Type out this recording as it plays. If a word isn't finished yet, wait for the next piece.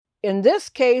In this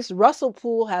case, Russell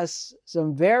Poole has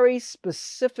some very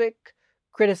specific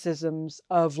criticisms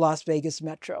of Las Vegas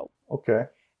Metro. Okay.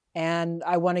 And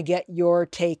I want to get your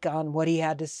take on what he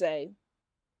had to say.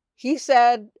 He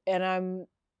said, and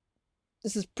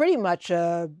this is pretty much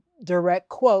a direct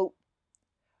quote,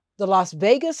 "The Las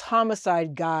Vegas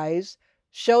homicide guys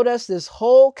showed us this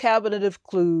whole cabinet of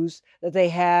clues that they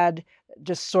had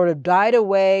just sort of died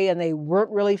away and they weren't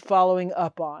really following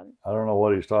up on." I don't know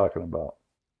what he's talking about.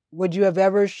 Would you have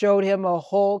ever showed him a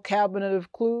whole cabinet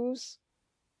of clues?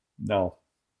 No,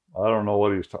 I don't know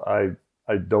what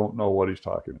I don't know what he's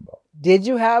talking about. Did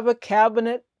you have a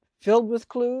cabinet filled with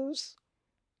clues?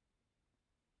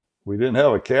 We didn't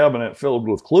have a cabinet filled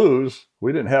with clues.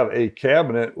 We didn't have a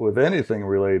cabinet with anything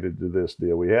related to this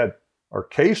deal. We had our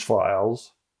case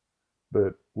files,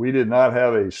 but we did not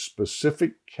have a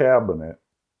specific cabinet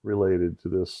related to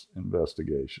this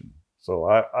investigation. So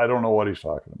I don't know what he's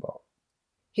talking about.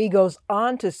 He goes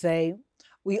on to say,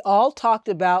 "We all talked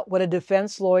about what a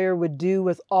defense lawyer would do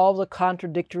with all the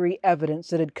contradictory evidence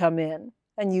that had come in."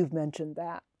 And you've mentioned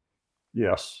that.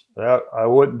 Yes, I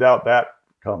wouldn't doubt that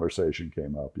conversation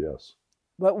came up, yes.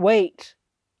 But wait,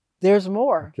 there's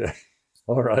more. Okay,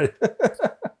 all right.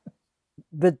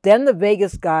 But then the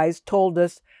Vegas guys told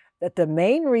us that the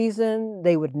main reason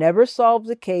they would never solve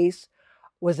the case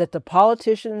was that the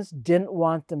politicians didn't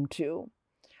want them to.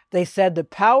 They said the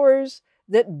powers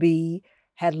that be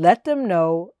had let them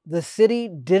know the city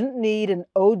didn't need an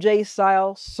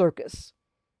OJ-style circus.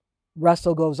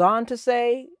 Russell goes on to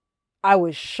say, "I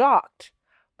was shocked,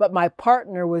 but my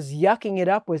partner was yucking it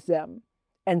up with them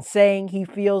and saying he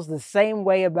feels the same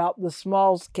way about the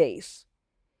Smalls case."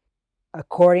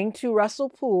 According to Russell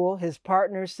Poole, his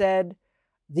partner said,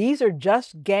 "These are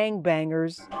just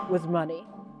gangbangers with money."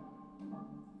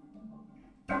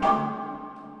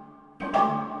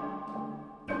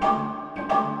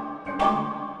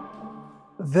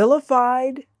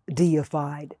 Vilified,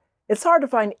 deified. It's hard to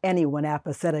find anyone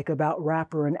apathetic about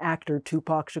rapper and actor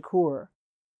Tupac Shakur.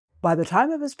 By the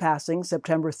time of his passing,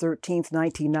 September 13th,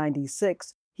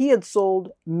 1996, he had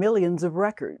sold millions of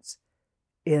records.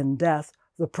 In death,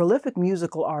 the prolific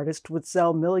musical artist would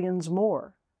sell millions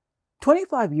more.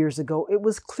 25 years ago, it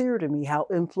was clear to me how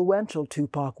influential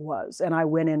Tupac was, and I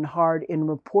went in hard in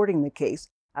reporting the case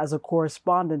as a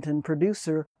correspondent and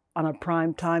producer on a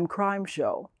primetime crime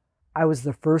show. I was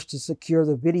the first to secure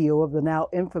the video of the now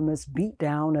infamous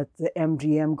beatdown at the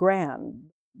MGM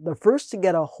Grand, the first to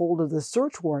get a hold of the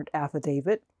search warrant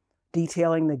affidavit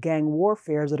detailing the gang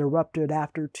warfare that erupted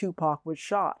after Tupac was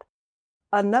shot.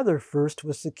 Another first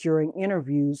was securing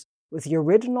interviews with the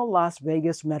original Las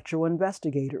Vegas Metro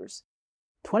investigators.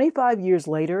 25 years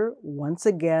later, once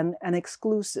again an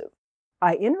exclusive.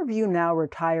 I interview now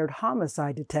retired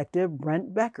homicide detective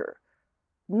Brent Becker.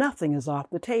 Nothing is off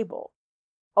the table.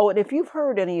 Oh, and if you've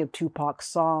heard any of Tupac's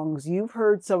songs, you've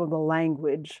heard some of the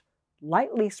language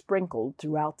lightly sprinkled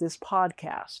throughout this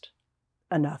podcast.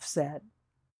 Enough said.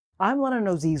 I'm Lena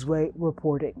Nozizwe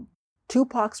reporting.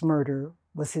 Tupac's murder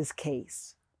was his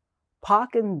case.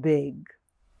 Pac and Big,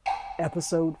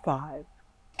 Episode 5.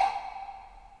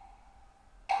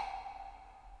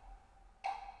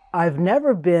 I've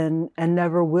never been and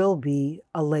never will be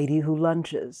a lady who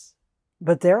lunches.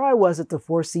 But there I was at the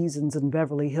Four Seasons in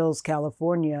Beverly Hills,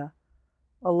 California,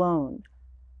 alone.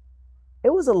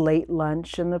 It was a late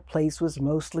lunch and the place was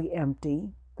mostly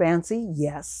empty. Fancy?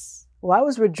 Yes. Well, I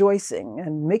was rejoicing,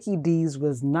 and Mickey D's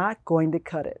was not going to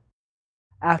cut it.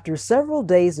 After several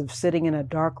days of sitting in a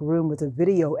dark room with a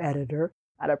video editor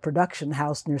at a production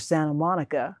house near Santa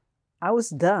Monica, I was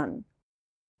done.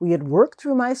 We had worked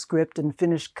through my script and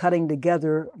finished cutting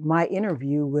together my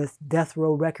interview with Death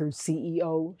Row Records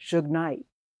CEO Suge Knight.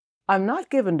 I'm not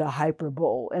given to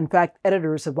hyperbole. In fact,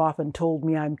 editors have often told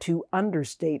me I'm too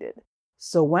understated.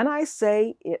 So when I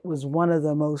say it was one of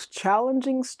the most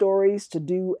challenging stories to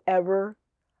do ever,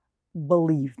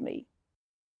 believe me.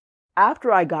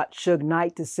 After I got Suge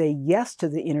Knight to say yes to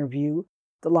the interview,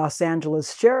 the Los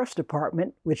Angeles Sheriff's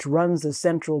Department, which runs the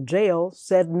Central Jail,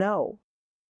 said no.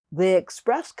 They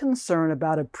expressed concern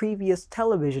about a previous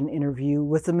television interview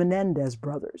with the Menendez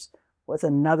brothers, with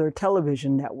another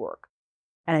television network.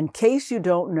 And in case you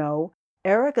don't know,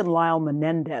 Eric and Lyle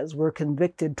Menendez were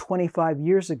convicted 25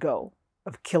 years ago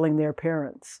of killing their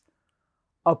parents.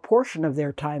 A portion of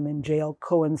their time in jail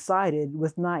coincided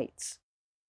with Knight's.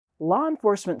 Law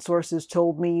enforcement sources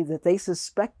told me that they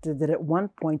suspected that at one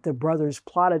point the brothers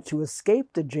plotted to escape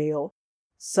the jail,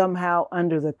 somehow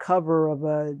under the cover of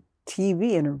a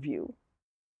TV interview.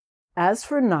 As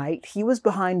for Knight, he was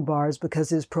behind bars because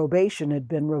his probation had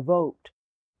been revoked.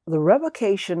 The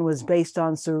revocation was based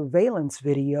on surveillance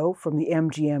video from the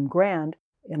MGM Grand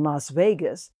in Las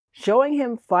Vegas, showing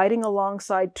him fighting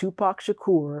alongside Tupac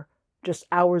Shakur just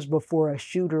hours before a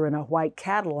shooter in a white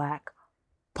Cadillac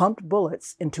pumped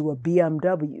bullets into a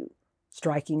BMW,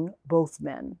 striking both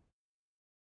men.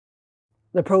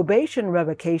 The probation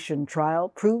revocation trial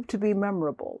proved to be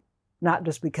memorable, not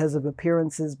just because of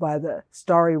appearances by the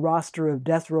starry roster of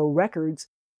Death Row Records,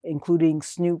 including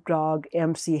Snoop Dogg,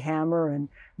 MC Hammer, and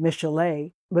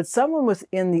Michelet, but someone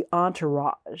within the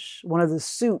entourage, one of the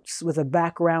suits with a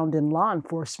background in law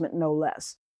enforcement no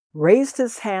less, raised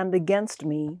his hand against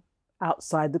me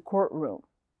outside the courtroom.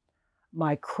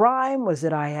 My crime was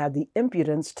that I had the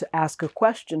impudence to ask a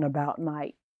question about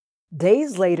Knight.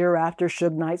 Days later, after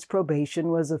Suge Knight's probation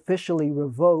was officially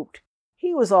revoked,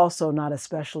 he was also not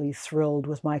especially thrilled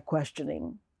with my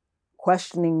questioning.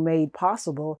 Questioning made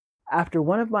possible after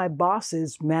one of my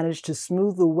bosses managed to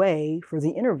smooth the way for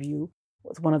the interview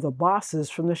with one of the bosses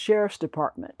from the sheriff's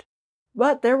department.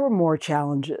 But there were more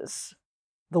challenges.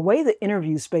 The way the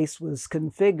interview space was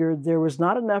configured, there was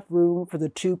not enough room for the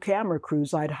 2 camera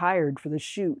crews I'd hired for the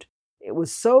shoot. It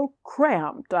was so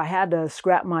cramped, I had to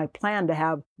scrap my plan to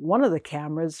have one of the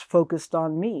cameras focused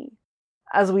on me.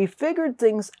 As we figured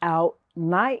things out,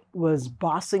 Knight was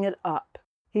bossing it up.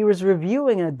 He was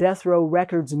reviewing a Death Row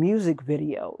Records music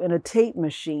video in a tape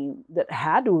machine that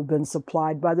had to have been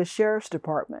supplied by the sheriff's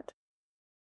department.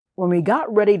 When we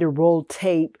got ready to roll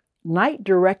tape, Knight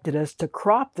directed us to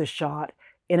crop the shot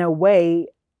in a way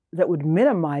that would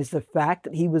minimize the fact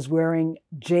that he was wearing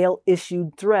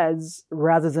jail-issued threads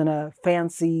rather than a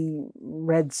fancy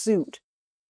red suit.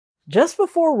 Just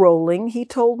before rolling, he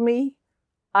told me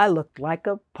I looked like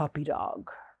a puppy dog.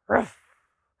 Ruff.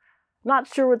 Not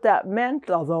sure what that meant,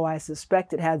 although I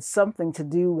suspect it had something to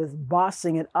do with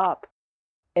bossing it up.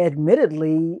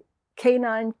 Admittedly,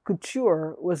 canine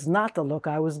couture was not the look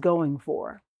I was going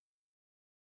for.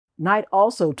 Knight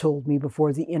also told me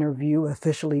before the interview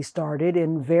officially started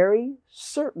in very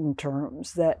certain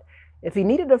terms that if he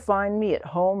needed to find me at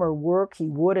home or work, he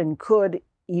would and could,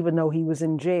 even though he was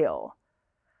in jail.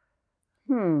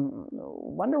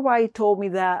 Wonder why he told me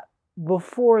that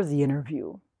before the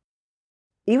interview.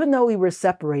 Even though we were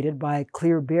separated by a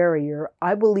clear barrier,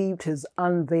 I believed his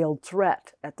unveiled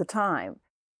threat at the time.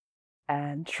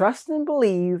 And trust and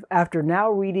believe, after now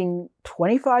reading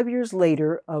 25 years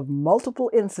later of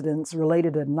multiple incidents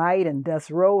related to Knight and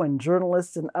Death Row and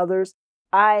journalists and others,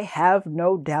 I have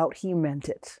no doubt he meant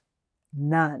it.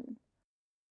 None.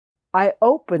 I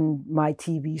opened my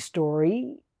TV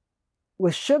story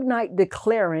with Suge Knight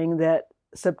declaring that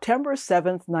September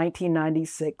 7th,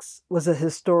 1996 was a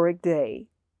historic day.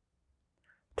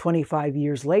 25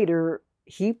 years later,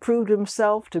 he proved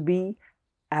himself to be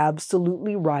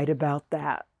absolutely right about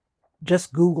that.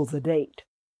 Just Google the date.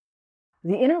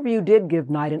 The interview did give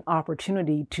Knight an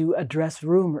opportunity to address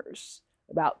rumors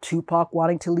about Tupac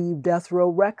wanting to leave Death Row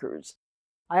Records.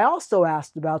 I also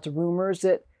asked about the rumors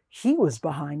that he was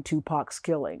behind Tupac's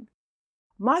killing.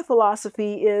 My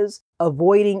philosophy is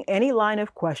avoiding any line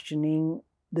of questioning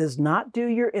does not do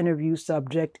your interview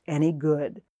subject any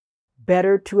good.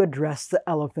 Better to address the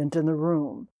elephant in the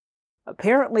room.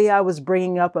 Apparently, I was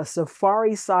bringing up a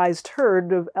safari-sized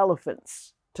herd of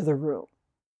elephants to the room.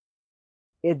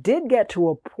 It did get to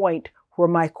a point where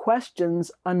my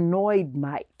questions annoyed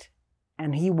Knight,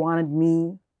 and he wanted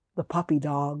me, the puppy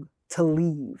dog, to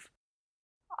leave.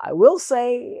 I will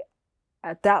say,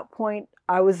 at that point,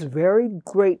 I was very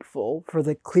grateful for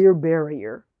the clear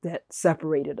barrier that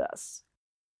separated us.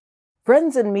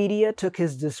 Friends and media took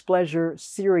his displeasure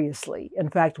seriously. In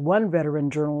fact, one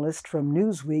veteran journalist from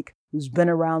Newsweek, who's been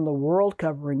around the world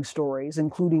covering stories,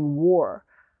 including war,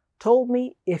 told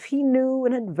me if he knew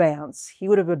in advance, he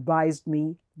would have advised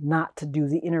me not to do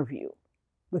the interview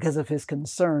because of his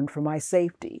concern for my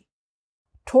safety.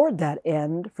 Toward that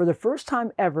end, for the first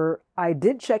time ever, I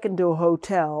did check into a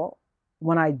hotel,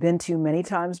 one I'd been to many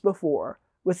times before,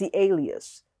 with the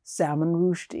alias Salman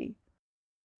Rushdie.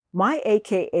 My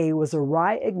AKA was a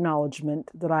wry acknowledgement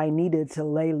that I needed to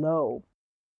lay low.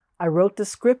 I wrote the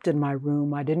script in my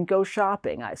room. I didn't go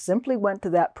shopping. I simply went to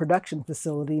that production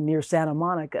facility near Santa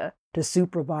Monica to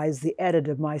supervise the edit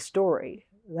of my story.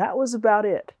 That was about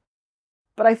it.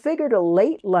 But I figured a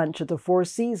late lunch at the Four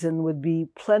Seasons would be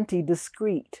plenty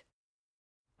discreet.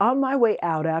 On my way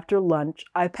out after lunch,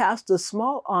 I passed a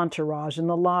small entourage in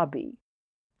the lobby.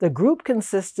 The group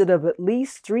consisted of at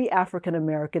least 3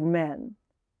 African-American men.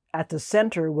 At the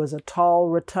center was a tall,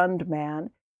 rotund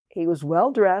man. He was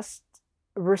well-dressed,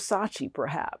 Versace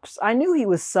perhaps. I knew he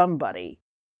was somebody.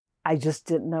 I just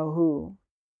didn't know who.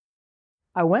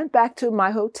 I went back to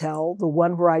my hotel, the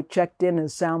one where I checked in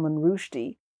as Salman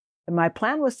Rushdie, and my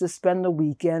plan was to spend the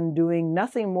weekend doing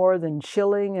nothing more than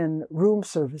chilling and room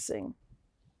servicing.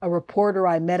 A reporter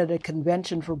I met at a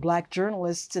convention for Black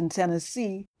journalists in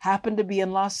Tennessee happened to be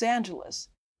in Los Angeles.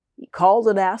 He called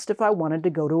and asked if I wanted to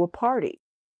go to a party.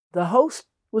 The host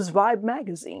was Vibe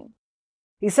magazine.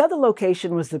 He said the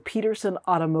location was the Peterson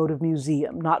Automotive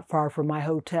Museum, not far from my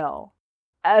hotel.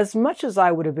 As much as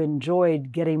I would have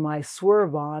enjoyed getting my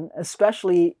swerve on,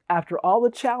 especially after all the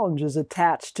challenges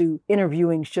attached to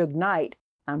interviewing Suge Knight,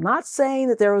 I'm not saying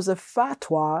that there was a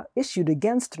fatwa issued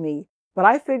against me, but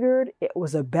I figured it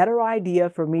was a better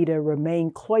idea for me to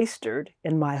remain cloistered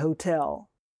in my hotel.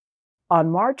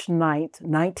 On March 9th,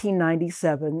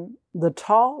 1997, the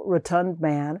tall, rotund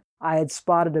man I had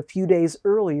spotted a few days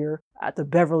earlier at the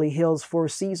Beverly Hills Four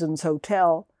Seasons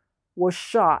Hotel was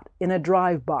shot in a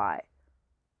drive-by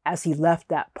as he left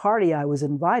that party I was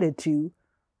invited to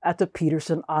at the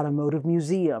Peterson Automotive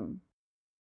Museum.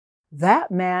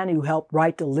 That man who helped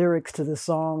write the lyrics to the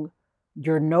song,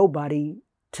 "You're Nobody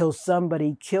Till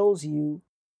Somebody Kills You,"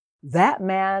 that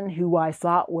man who I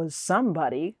thought was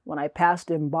somebody when I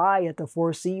passed him by at the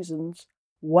Four Seasons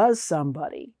was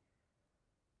somebody.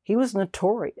 He was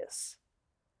notorious.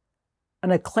 An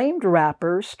acclaimed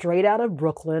rapper straight out of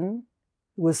Brooklyn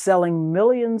who was selling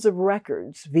millions of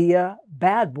records via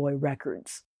Bad Boy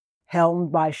Records,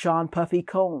 helmed by Sean Puffy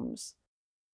Combs.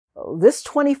 This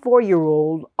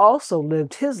 24-year-old also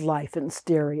lived his life in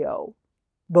stereo,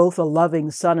 both a loving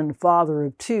son and father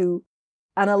of two,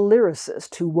 and a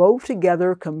lyricist who wove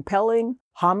together compelling,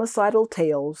 homicidal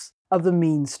tales of the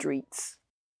mean streets.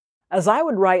 As I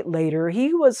would write later,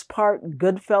 he was part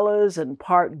Goodfellas and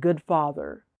part good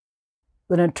father.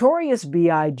 The Notorious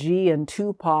B.I.G. and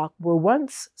Tupac were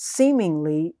once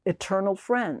seemingly eternal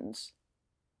friends,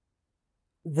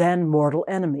 then mortal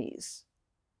enemies.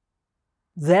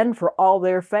 Then, for all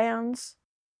their fans,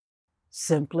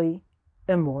 simply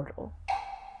immortal.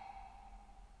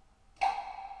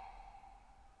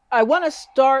 I want to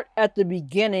start at the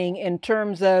beginning in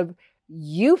terms of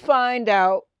you find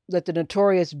out that the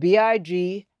Notorious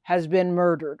B.I.G. has been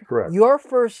murdered. Correct. Your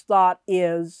first thought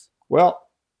is? Well,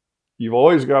 you've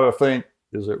always got to think,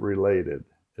 is it related?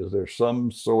 Is there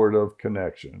some sort of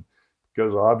connection?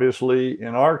 Because obviously,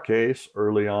 in our case,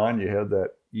 early on, you had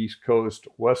that East Coast,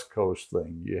 West Coast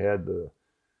thing. You had the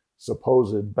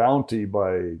supposed bounty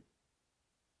by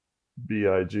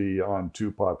B.I.G. on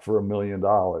Tupac for $1 million.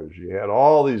 You had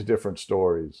all these different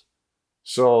stories.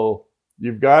 So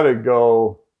you've got to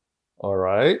go, all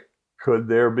right, could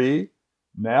there be?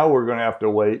 Now we're going to have to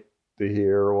wait to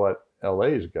hear what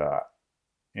LA's got,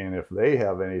 and if they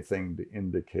have anything to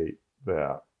indicate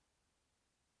that.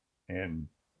 And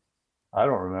I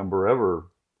don't remember ever,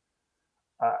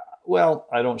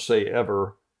 I don't say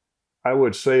ever. I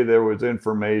would say there was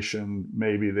information,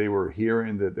 maybe they were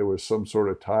hearing that there was some sort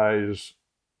of ties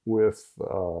with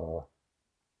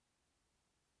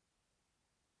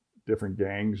different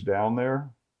gangs down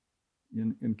there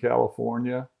in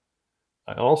California.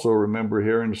 I also remember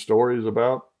hearing stories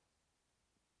about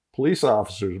police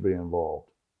officers being involved.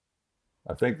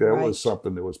 I think that was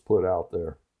something that was put out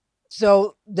there.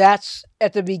 So that's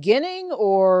at the beginning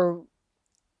or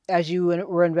as you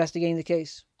were investigating the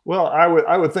case? Well,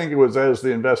 I would think it was as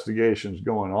the investigation's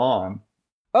going on.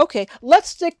 Okay, let's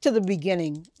stick to the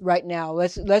beginning right now.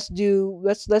 Let's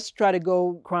try to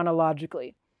go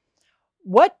chronologically.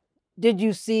 What did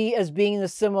you see as being the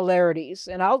similarities?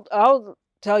 And I'll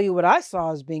tell you what I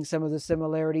saw as being some of the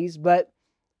similarities, but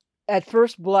at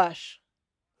first blush.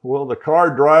 Well, the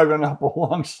car driving up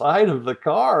alongside of the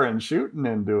car and shooting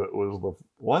into it was the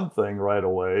one thing right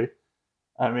away.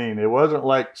 I mean, it wasn't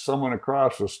like someone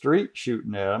across the street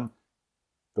shooting at him.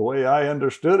 The way I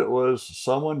understood it was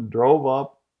someone drove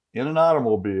up in an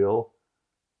automobile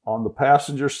on the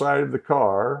passenger side of the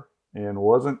car and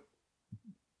wasn't,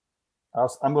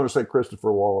 I'm going to say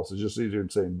Christopher Wallace, it's just easier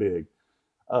than saying big,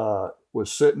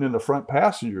 was sitting in the front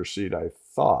passenger seat, I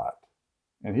thought.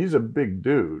 And he's a big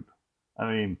dude.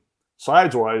 I mean,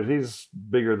 size-wise, he's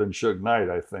bigger than Suge Knight,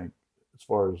 I think, as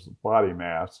far as body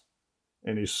mass.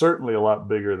 And he's certainly a lot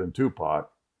bigger than Tupac.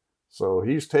 So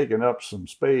he's taken up some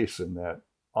space in that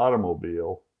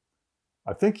automobile.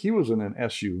 I think he was in an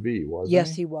SUV, wasn't he?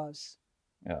 Yes, he was.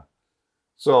 Yeah.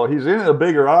 So he's in a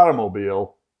bigger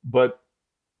automobile, but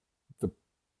the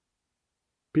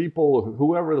people,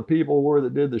 whoever the people were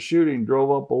that did the shooting,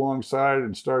 drove up alongside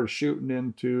and started shooting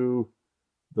into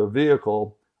the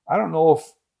vehicle. I don't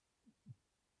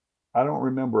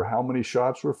remember how many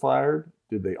shots were fired.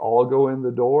 did they all go in the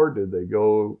door? Did they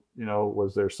go,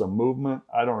 was there some movement?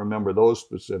 I don't remember those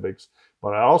specifics, but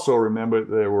I also remember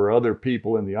there were other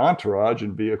people in the entourage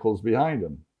and vehicles behind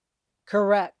them.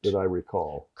 Correct. That I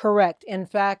recall. Correct. In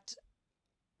fact,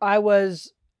 I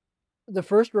was the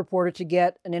first reporter to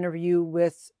get an interview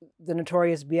with the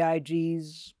Notorious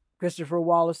B.I.G.'s Christopher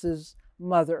Wallace's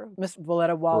mother, Miss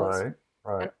Valletta Wallace.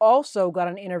 Right. And also got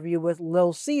an interview with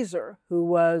Lil Caesar, who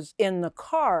was in the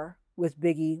car with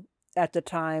Biggie at the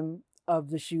time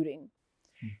of the shooting.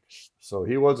 So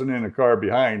he wasn't in the car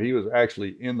behind, he was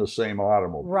actually in the same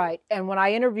automobile. Right. And when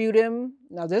I interviewed him,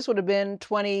 now this would have been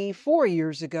 24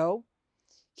 years ago,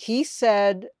 he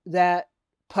said that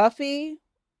Puffy,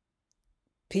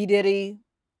 P. Diddy,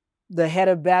 the head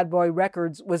of Bad Boy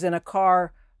Records, was in a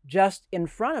car just in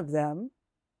front of them,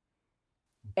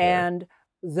 and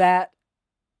that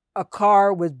a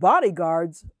car with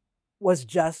bodyguards was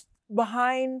just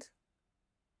behind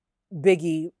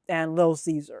Biggie and Lil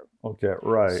Caesar. Okay,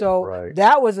 right. So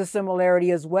that was a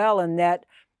similarity as well, in that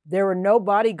there were no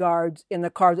bodyguards in the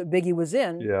car that Biggie was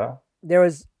in. Yeah. There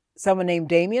was someone named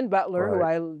Damian Butler, who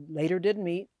I later did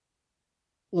meet,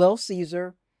 Lil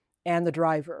Caesar, and the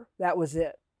driver. That was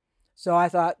it. So I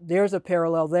thought there's a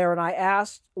parallel there. And I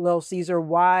asked Lil Caesar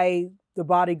why the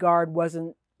bodyguard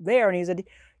wasn't there. And he said,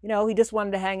 he just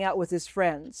wanted to hang out with his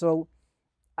friends. So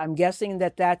I'm guessing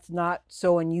that that's not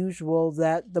so unusual,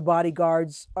 that the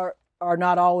bodyguards are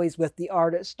not always with the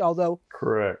artist. Although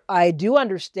correct, I do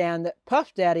understand that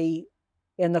Puff Daddy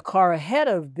in the car ahead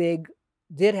of Big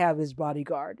did have his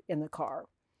bodyguard in the car.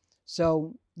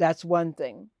 So that's one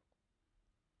thing.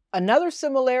 Another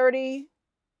similarity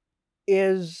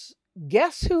is,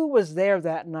 guess who was there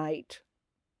that night?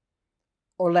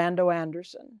 Orlando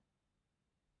Anderson.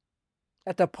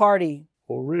 At the party.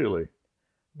 Oh, really?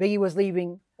 Biggie was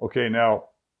leaving. Okay, now,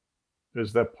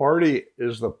 so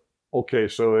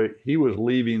he was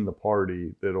leaving the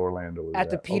party that Orlando was at. At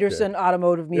the Peterson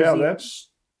Automotive Museum. Yeah,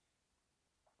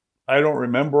 I don't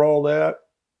remember all that.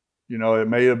 It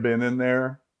may have been in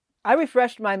there. I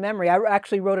refreshed my memory. I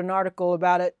actually wrote an article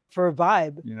about it for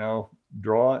Vibe.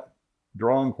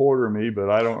 Draw and quarter me, but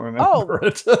I don't remember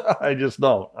it. I just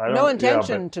don't. No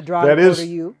intention to draw and quarter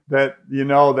you.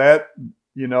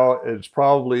 It's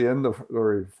probably in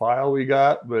the file we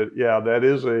got, but yeah, that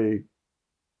is a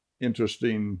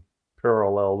interesting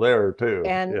parallel there too.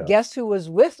 And guess who was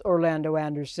with Orlando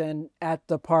Anderson at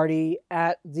the party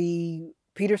at the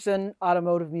Peterson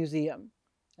Automotive Museum?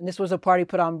 And this was a party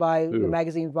put on by the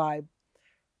magazine Vibe.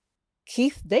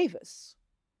 Keith Davis,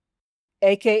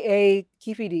 a.k.a.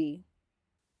 Keefy D.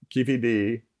 Keefy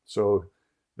D. So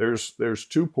there's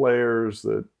two players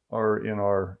that are in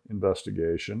our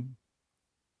investigation.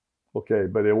 Okay,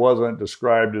 but it wasn't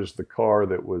described as the car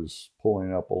that was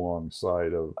pulling up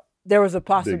alongside of. There was a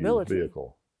possibility.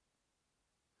 Vehicle.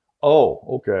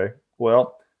 Oh, okay.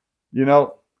 Well,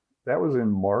 that was in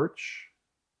March,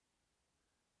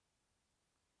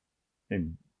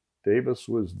 and Davis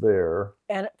was there.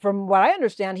 And from what I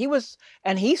understand,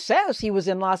 he says he was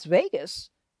in Las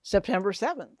Vegas September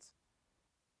 7th.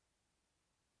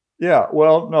 Yeah,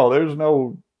 well, no, there's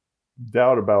no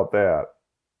doubt about that.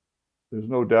 There's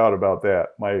no doubt about that.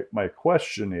 My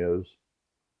question is,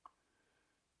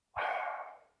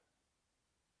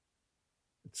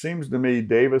 it seems to me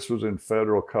Davis was in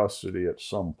federal custody at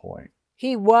some point.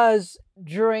 He was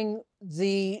during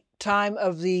the time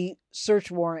of the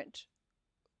search warrant,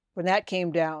 when that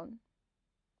came down,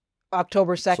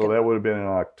 October 2nd. So that would have been in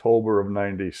October of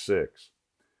 96.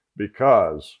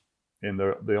 Because, and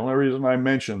the only reason I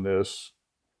mention this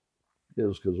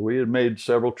is because we had made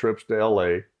several trips to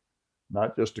LA,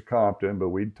 not just to Compton, but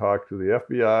we'd talked to the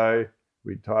FBI,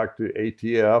 we'd talked to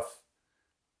ATF,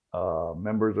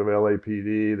 members of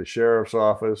LAPD, the sheriff's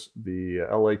office, the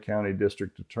LA County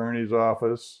District Attorney's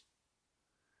office.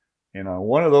 And on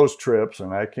one of those trips,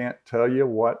 and I can't tell you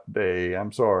what day,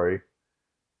 I'm sorry,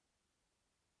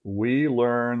 we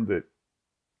learned that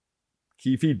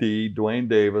Keefy D, Dwayne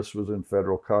Davis, was in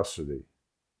federal custody.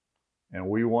 And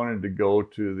we wanted to go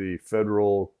to the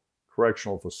federal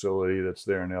correctional facility that's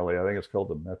there in LA. I think it's called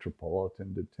the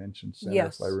Metropolitan Detention Center,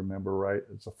 yes, if I remember right.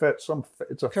 It's a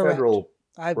correct. Federal.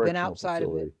 I've been outside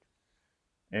facility. of it.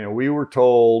 And we were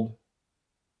told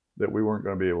that we weren't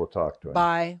going to be able to talk to him.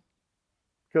 Bye.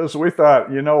 Because we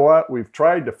thought, you know what? We've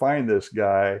tried to find this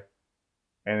guy,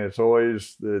 and it's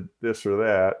always this or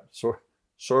that.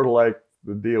 Sort of like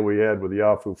the deal we had with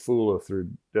Yafu Fula through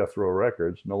Death Row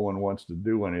Records. No one wants to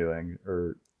do anything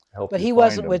or help. But he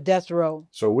wasn't with Death Row.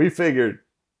 So we figured,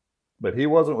 but he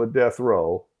wasn't with Death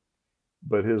Row,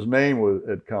 but his name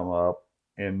had come up,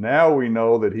 And now we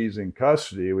know that he's in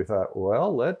custody. We thought,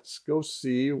 well, let's go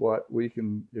see what we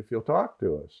can, if he'll talk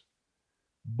to us.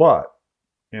 But,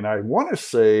 and I want to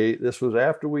say this was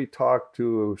after we talked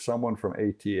to someone from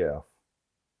ATF,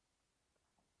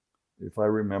 if I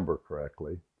remember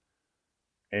correctly.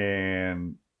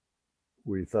 And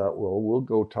we thought, well, we'll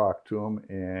go talk to him.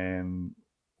 And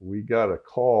we got a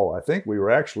call. I think we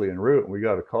were actually en route, and we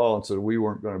got a call and said we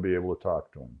weren't going to be able to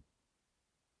talk to him.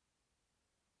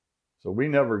 So we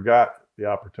never got the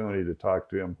opportunity to talk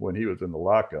to him when he was in the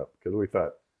lockup, because we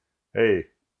thought, hey,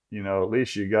 you know, at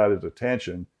least you got his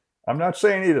attention. I'm not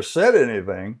saying he'd have said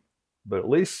anything, but at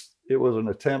least it was an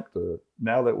attempt to,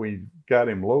 now that we got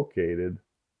him located,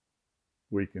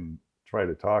 we can try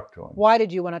to talk to him. Why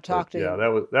did you want to talk to him? Yeah,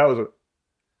 that was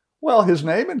well, his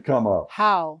name had come up.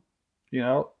 How? You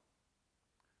know,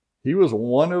 he was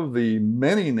one of the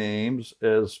many names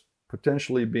as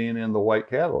potentially being in the white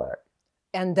Cadillac.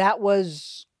 And that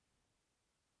was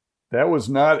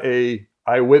not a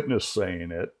eyewitness saying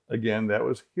it. Again, that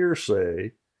was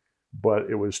hearsay, but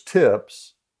it was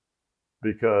tips,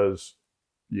 because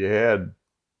you had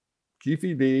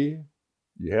Keefe D,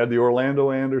 you had the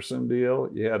Orlando Anderson deal,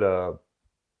 you had a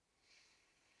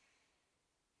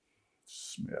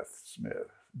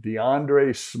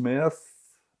DeAndre Smith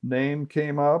name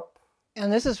came up.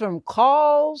 And this is from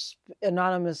calls,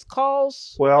 anonymous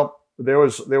calls. Well, there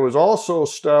was also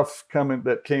stuff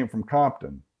that came from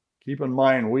Compton. Keep in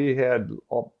mind, there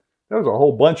was a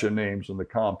whole bunch of names in the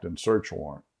Compton search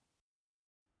warrant.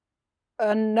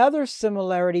 Another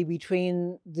similarity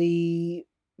between the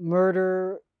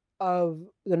murder of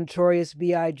the Notorious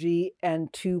B.I.G.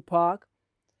 and Tupac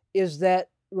is that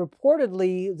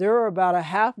reportedly there are about a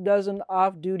half dozen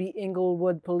off-duty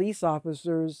Inglewood police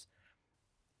officers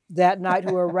that night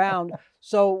who were around.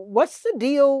 So what's the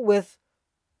deal with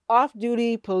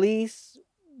off-duty police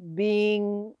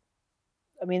being,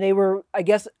 I mean, they were, I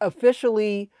guess, it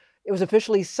was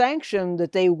officially sanctioned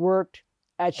that they worked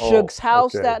at Suge's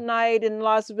house that night in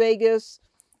Las Vegas,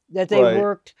 that they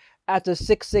worked at the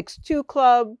 662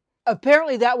 Club.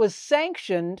 Apparently that was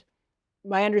sanctioned.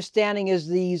 My understanding is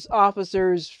these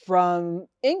officers from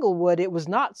Inglewood, it was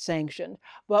not sanctioned.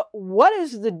 But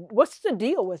what's the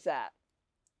deal with that?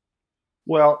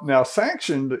 Well, now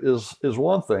sanctioned is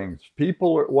one thing.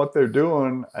 People, what they're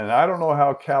doing, and I don't know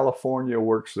how California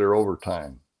works their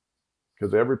overtime,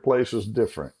 because every place is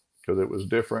different, because it was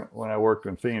different when I worked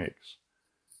in Phoenix.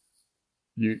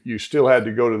 You still had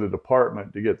to go to the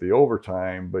department to get the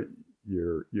overtime, but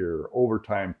your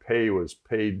overtime pay was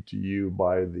paid to you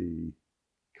by the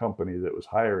company that was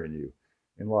hiring you.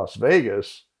 In Las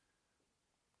Vegas,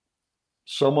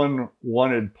 someone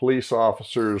wanted police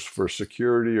officers for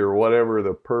security or whatever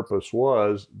the purpose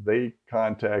was. They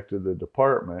contacted the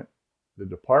department. The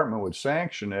department would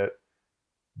sanction it.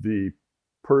 The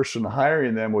person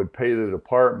hiring them would pay the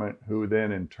department, who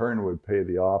then in turn would pay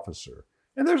the officer.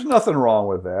 And there's nothing wrong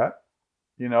with that,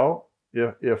 you know,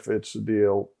 if it's a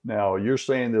deal. Now, you're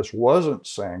saying this wasn't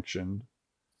sanctioned,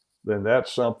 then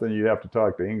that's something you have to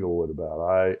talk to Inglewood about.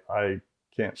 I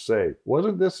can't say.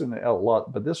 Wasn't this in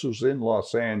but this was in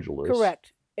Los Angeles.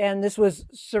 Correct. And this was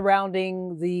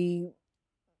surrounding the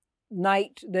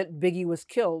night that Biggie was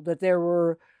killed, that there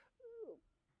were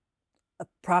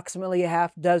approximately a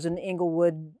half dozen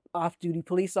Inglewood off-duty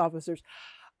police officers.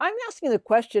 I'm asking the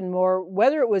question more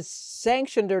whether it was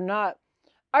sanctioned or not.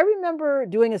 I remember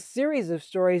doing a series of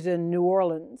stories in New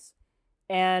Orleans,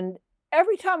 and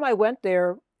every time I went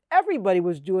there, everybody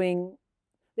was doing,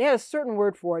 they had a certain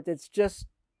word for it that's just,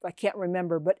 I can't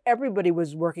remember, but everybody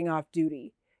was working off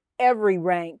duty, every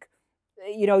rank.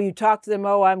 You know, you talk to them,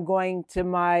 oh, I'm going to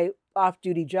my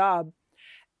off-duty job.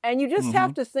 And you just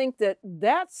have to think that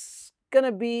that's going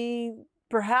to be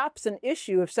perhaps an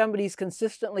issue if somebody's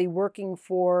consistently working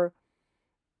for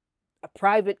a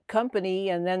private company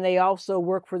and then they also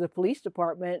work for the police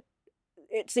department.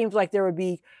 It seems like there would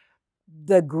be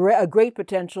a great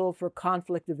potential for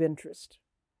conflict of interest.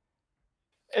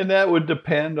 And that would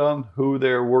depend on who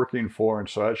they're working for and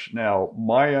such. Now,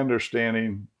 my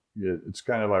understanding, it's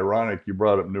kind of ironic you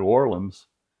brought up New Orleans,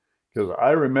 because I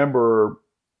remember,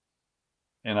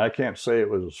 and I can't say it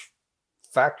was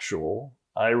factual,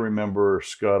 I remember,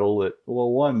 Scuttle, that,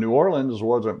 well, one, New Orleans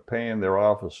wasn't paying their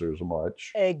officers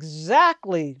much.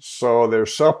 Exactly. So they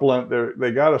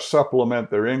got to supplement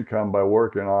their income by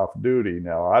working off duty.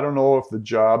 Now, I don't know if the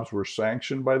jobs were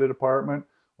sanctioned by the department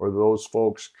or those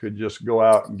folks could just go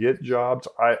out and get jobs.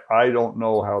 I don't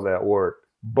know how that worked.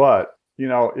 But, you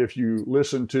know, if you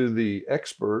listen to the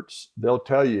experts, they'll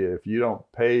tell you if you don't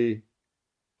pay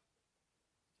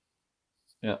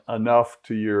enough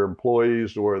to your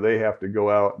employees to where they have to go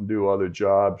out and do other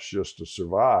jobs just to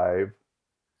survive,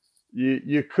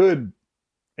 you could,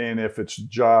 and if it's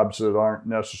jobs that aren't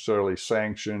necessarily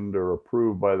sanctioned or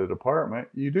approved by the department,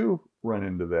 you do run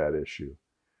into that issue.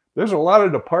 There's a lot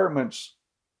of departments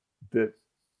that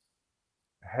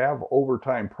have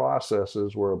overtime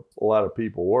processes where a lot of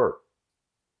people work.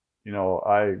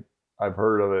 I've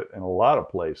heard of it in a lot of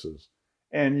places.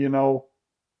 And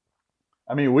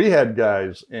I mean, we had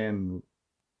guys, and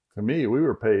to me, we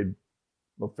were paid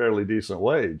a fairly decent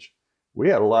wage. We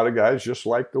had a lot of guys just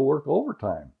like to work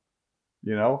overtime,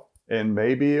 and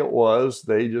maybe it was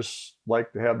they just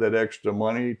like to have that extra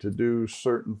money to do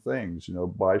certain things,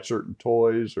 buy certain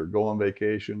toys or go on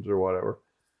vacations or whatever.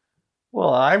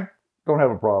 Well, I don't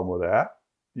have a problem with that.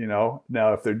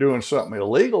 Now if they're doing something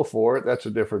illegal for it, that's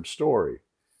a different story.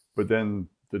 But then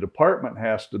the department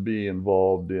has to be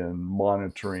involved in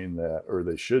monitoring that, or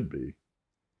they should be.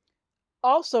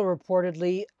 Also,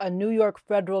 reportedly, a New York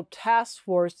federal task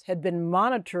force had been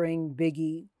monitoring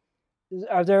Biggie.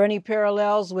 Are there any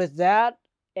parallels with that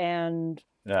and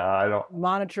Yeah, I don't.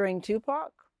 monitoring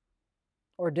Tupac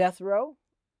or Death Row?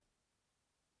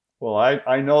 Well,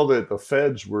 I know that the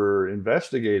feds were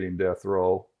investigating Death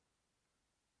Row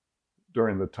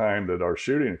during the time that our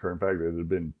shooting occurred. In fact, it had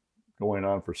been going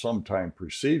on for some time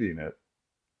preceding it.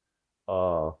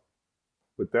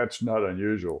 But that's not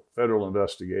unusual. Federal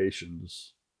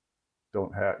investigations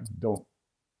don't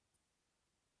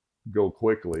go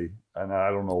quickly, and I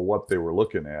don't know what they were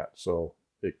looking at, so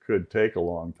it could take a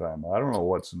long time. I don't know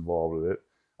what's involved with it.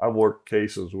 I've worked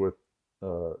cases with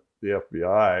the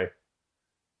FBI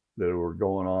that were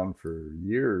going on for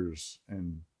years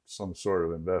in some sort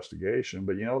of investigation.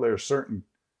 But there are certain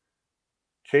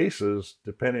cases,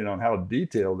 depending on how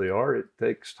detailed they are, it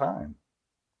takes time.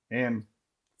 And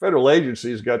federal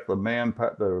agencies got the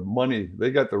money, they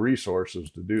got the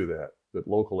resources to do that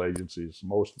local agencies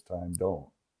most of the time don't.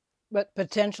 But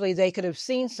potentially they could have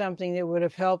seen something that would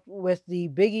have helped with the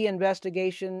Biggie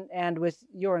investigation and with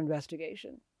your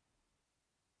investigation.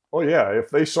 Oh yeah, if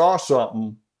they saw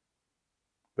something,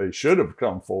 they should have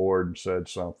come forward and said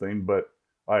something. But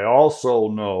I also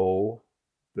know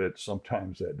that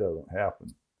sometimes that doesn't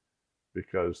happen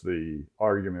because the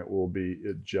argument will be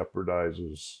it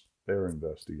jeopardizes their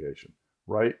investigation.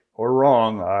 Right or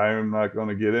wrong, I'm not going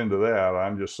to get into that.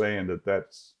 I'm just saying that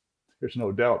there's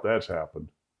no doubt that's happened.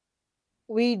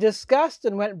 We discussed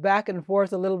and went back and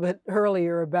forth a little bit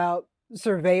earlier about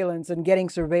surveillance and getting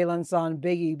surveillance on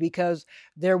Biggie because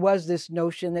there was this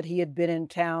notion that he had been in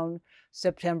town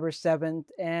September 7th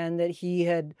and that he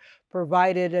had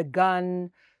provided a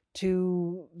gun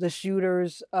to the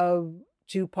shooters of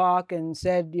Tupac and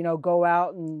said, go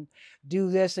out and do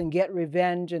this and get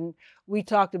revenge. And we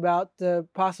talked about the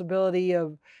possibility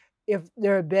of if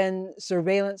there had been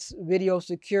surveillance video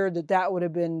secured, that would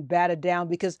have been batted down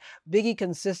because Biggie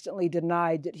consistently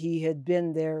denied that he had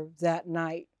been there that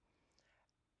night.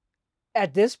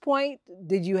 At this point,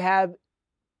 did you have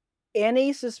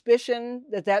any suspicion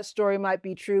that story might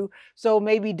be true? So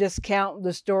maybe discount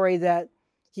the story that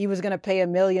he was going to pay $1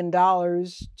 million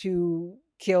to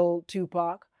kill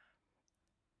Tupac.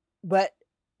 But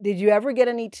did you ever get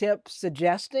any tips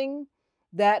suggesting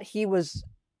that he was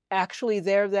actually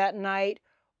there that night,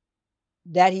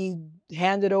 that he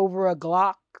handed over a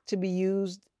Glock to be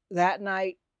used that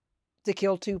night to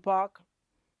kill Tupac?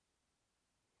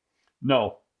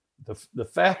 No. The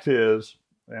fact is,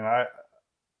 and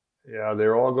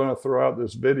they're all going to throw out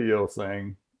this video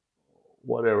thing,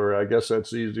 whatever. I guess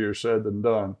that's easier said than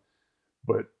done.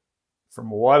 But from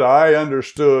what I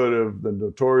understood of the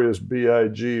notorious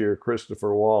B.I.G. or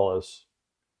Christopher Wallace,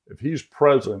 if he's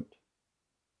present,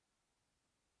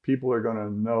 people are going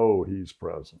to know he's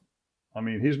present. I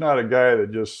mean, he's not a guy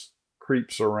that just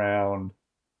creeps around,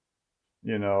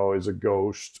 is a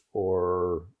ghost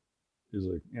or is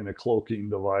in a cloaking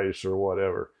device or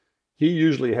whatever. He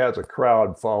usually has a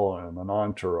crowd following him, an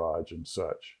entourage and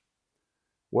such.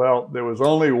 Well, there was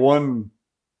only one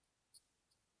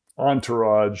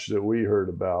entourage that we heard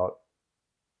about,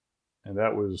 and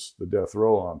that was the Death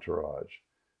Row entourage.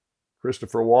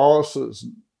 Christopher Wallace's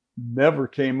never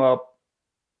came up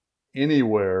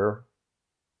anywhere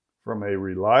from a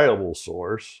reliable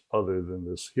source other than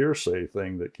this hearsay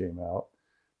thing that came out.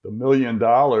 The $1 million,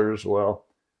 well,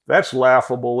 that's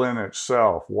laughable in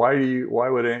itself.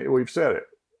 We've said it.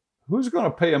 Who's going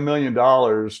to pay $1 million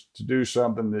to do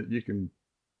something that you can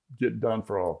get done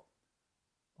for a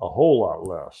whole lot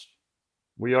less?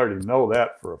 We already know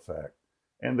that for a fact.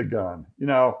 And the gun.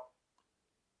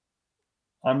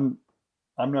 I'm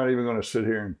I'm not even going to sit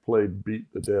here and play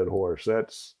beat the dead horse.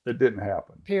 It didn't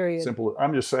happen. Period. Simple.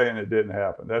 I'm just saying it didn't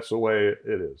happen. That's the way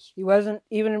it is. He wasn't,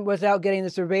 even without getting the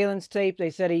surveillance tape,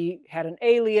 they said he had an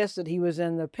alias, that he was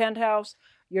in the penthouse.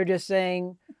 You're just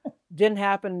saying didn't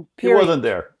happen, period. He wasn't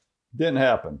there. Didn't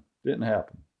happen. Didn't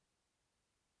happen.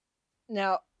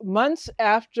 Now, months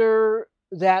after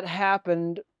that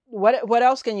happened, what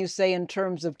else can you say in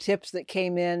terms of tips that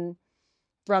came in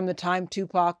from the time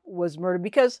Tupac was murdered?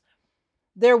 Because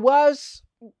there was,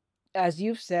 as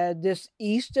you've said, this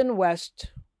East and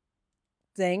West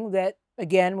thing that,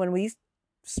 again, when we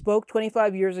spoke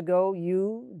 25 years ago,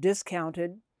 you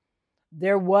discounted.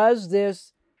 There was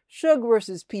this Suge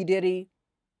versus P. Diddy,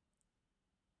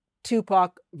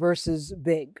 Tupac versus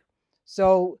Big.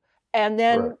 So, and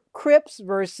then Right. Crips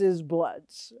versus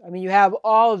Bloods. I mean, you have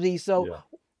all of these. So, Yeah.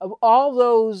 of all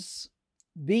those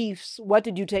beefs, what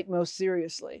did you take most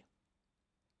seriously?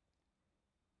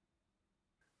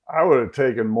 I would have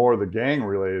taken more the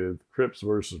gang-related Crips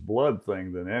versus Blood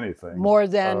thing than anything. More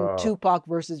than Tupac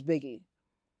versus Biggie.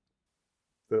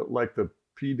 Like the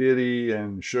P. Diddy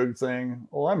and Suge thing.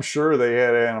 Well, I'm sure they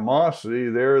had animosity.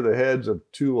 They're the heads of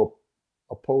two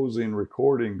opposing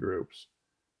recording groups.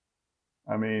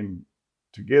 I mean,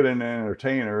 to get an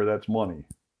entertainer, that's money.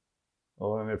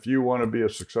 Well, and if you want to be a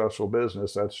successful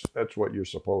business, that's what you're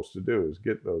supposed to do, is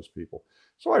get those people.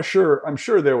 So I'm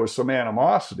sure there was some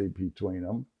animosity between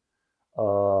them.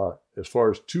 As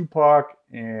far as Tupac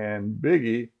and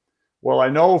Biggie, well, I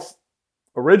know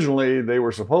originally they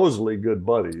were supposedly good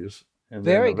buddies, and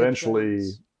Very then eventually,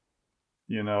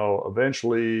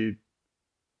 eventually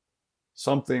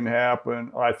something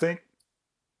happened. I think,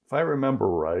 if I remember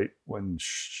right, when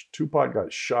Tupac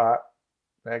got shot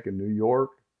back in New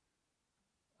York,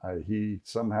 he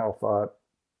somehow thought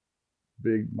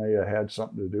Big may have had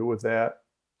something to do with that.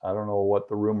 I don't know what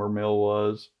the rumor mill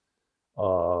was.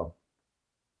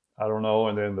 I don't know.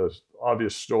 And then the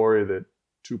obvious story that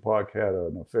Tupac had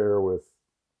an affair with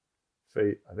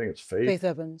Faith, I think it's Faith. Faith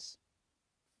Evans.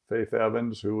 Faith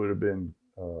Evans, who would have been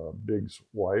Big's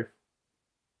wife.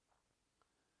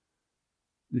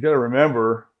 You got to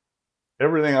remember,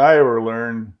 everything I ever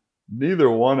learned, neither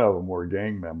one of them were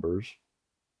gang members.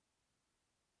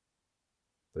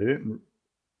 They didn't.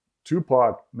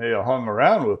 Tupac may have hung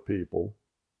around with people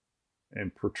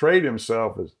and portrayed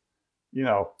himself as,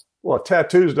 well,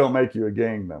 tattoos don't make you a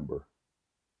gang member.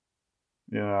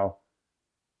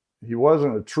 He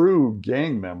wasn't a true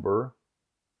gang member.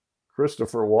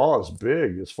 Christopher Wallace,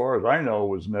 Big, as far as I know,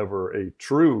 was never a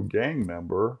true gang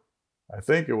member. I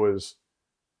think it was,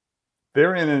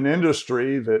 they're in an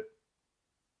industry that,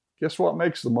 guess what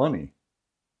makes the money?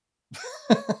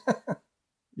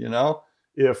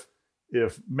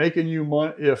 If making you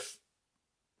money, if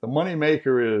the money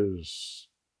maker is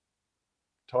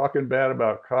talking bad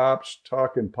about cops,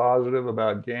 talking positive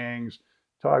about gangs,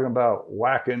 talking about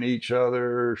whacking each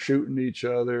other, shooting each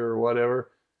other, or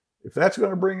whatever, if that's going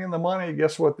to bring in the money,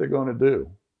 guess what they're going to do?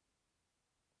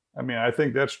 I mean, I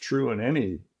think that's true in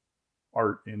any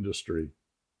art industry.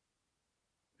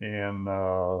 And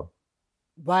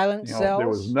violence sells. There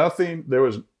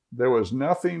was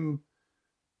nothing.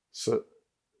 So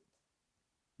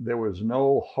there was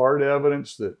no hard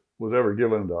evidence that was ever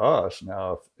given to us.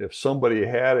 Now, if somebody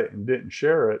had it and didn't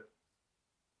share it,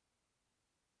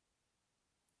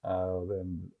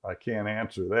 then I can't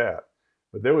answer that.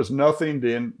 But there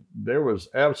was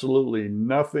absolutely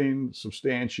nothing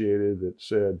substantiated that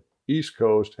said East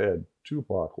Coast had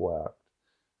Tupac whacked.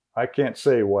 I can't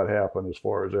say what happened as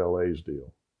far as LA's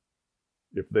deal,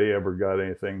 if they ever got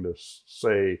anything to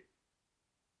say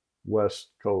West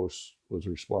Coast was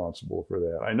responsible for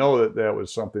that. I know that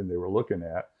was something they were looking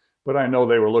at, but I know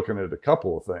they were looking at a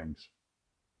couple of things.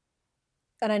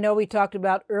 And I know we talked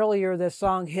about earlier the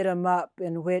song Hit 'Em Up,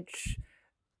 in which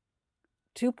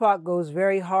Tupac goes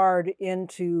very hard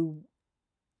into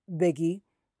Biggie,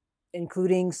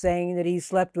 including saying that he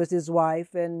slept with his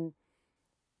wife. And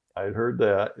I'd heard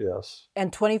that, yes.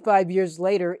 And 25 years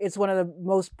later, it's one of the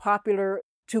most popular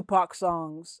Tupac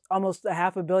songs. Almost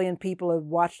 500 million people have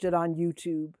watched it on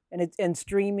YouTube, and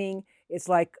streaming. It's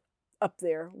like up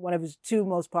there, one of his two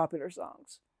most popular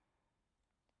songs.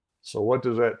 So what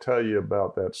does that tell you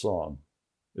about that song?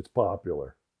 It's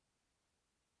popular.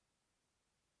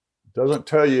 It doesn't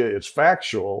tell you it's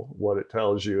factual. What it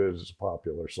tells you is it's a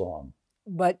popular song.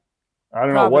 But I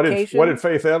don't know, what did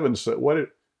Faith Evans say?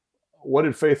 What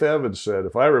did Faith Evans said?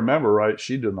 If I remember right,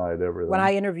 she denied everything. When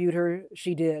I interviewed her,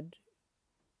 she did.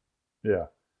 Yeah.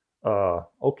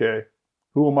 Okay.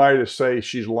 Who am I to say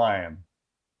she's lying?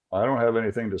 I don't have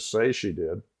anything to say she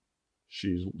did.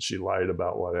 She lied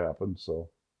about what happened, so.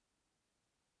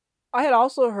 I had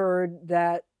also heard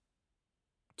that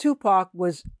Tupac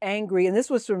was angry, and this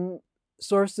was from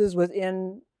sources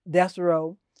within Death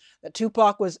Row, that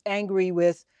Tupac was angry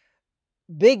with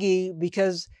Biggie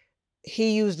because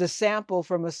he used a sample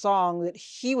from a song that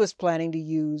he was planning to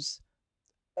use,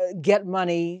 Get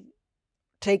Money,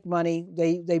 Take Money.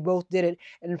 They both did it.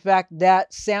 And in fact,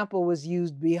 that sample was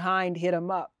used behind Hit 'Em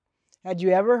Up. Had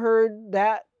you ever heard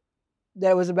that?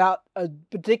 That was about a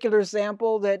particular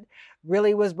sample that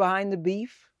really was behind the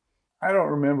beef? I don't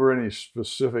remember any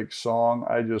specific song.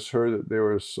 I just heard that there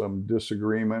was some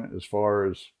disagreement as far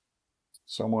as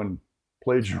someone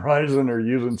plagiarizing or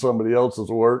using somebody else's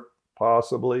work,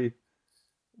 possibly.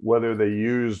 Whether they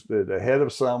used it ahead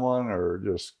of someone or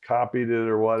just copied it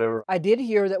or whatever. I did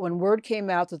hear that when word came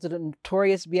out that the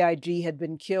Notorious B.I.G. had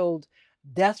been killed,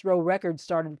 Death Row Records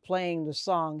started playing the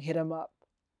song Hit 'Em Up.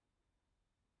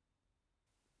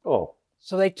 Oh,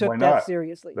 so they took that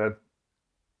seriously.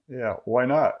 Yeah, why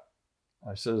not?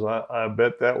 I says, I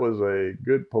bet that was a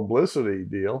good publicity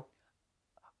deal.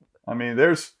 I mean,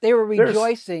 they were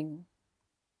rejoicing.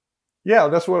 Yeah,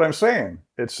 that's what I'm saying.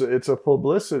 It's a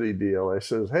publicity deal. I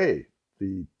says, hey,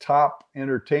 the top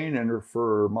entertainer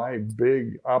for my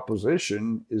big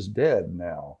opposition is dead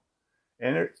now.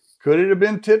 And could it have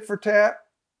been tit for tat?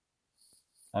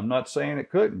 I'm not saying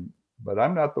it couldn't, but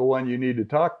I'm not the one you need to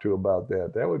talk to about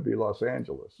that. That would be Los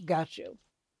Angeles. Got you.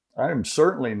 I'm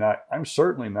certainly not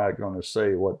going to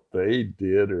say what they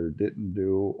did or didn't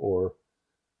do or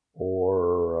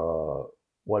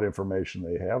what information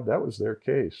they have. That was their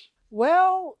case.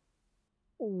 Well,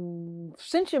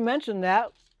 since you mentioned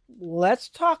that, let's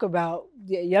talk about.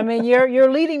 I mean,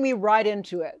 you're leading me right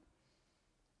into it.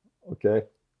 Okay.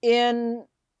 In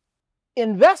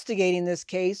investigating this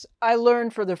case, I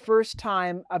learned for the first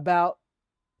time about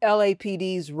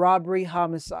LAPD's robbery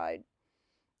homicide.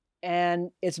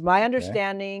 And it's my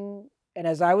understanding, and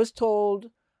as I was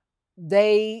told,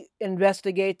 they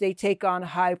investigate, they take on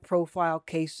high profile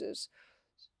cases.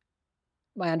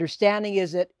 My understanding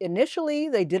is that initially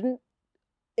they didn't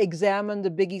examine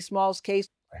the Biggie Smalls case.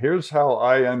 Here's how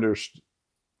I understand.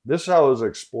 This is how it was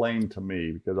explained to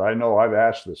me, because I know I've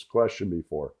asked this question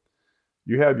before.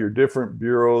 You have your different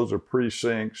bureaus or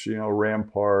precincts,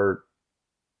 Rampart,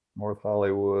 North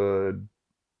Hollywood,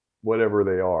 whatever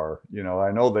they are.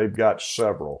 I know they've got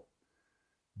several.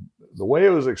 The way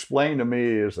it was explained to me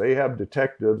is they have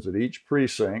detectives at each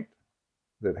precinct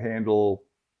that handle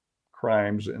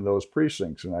crimes in those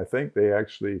precincts. And I think they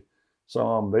actually,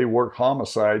 they work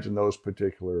homicides in those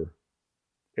particular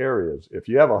areas. If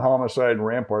you have a homicide in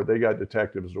Rampart, they got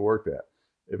detectives to work that.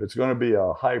 If it's going to be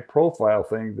a high profile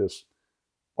thing, this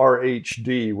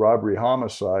RHD, robbery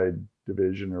homicide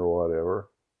division or whatever,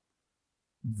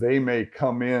 they may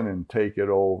come in and take it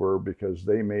over because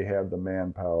they may have the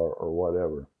manpower or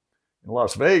whatever. In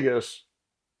Las Vegas,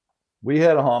 we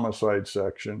had a homicide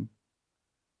section.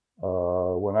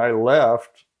 When I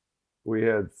left, we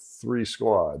had 3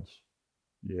 squads.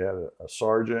 You had a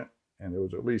sergeant, and there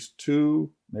was at least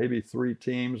 2, maybe 3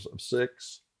 teams of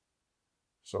 6.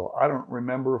 So I don't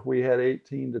remember if we had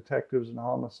 18 detectives in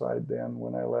homicide then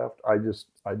when I left. I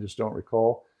just don't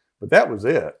recall. But that was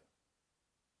it.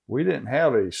 We didn't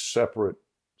have a separate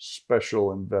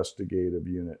special investigative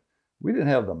unit. We didn't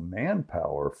have the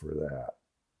manpower for that.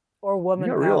 Or woman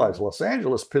power. You realize Los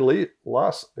Angeles police,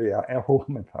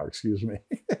 woman power, excuse me,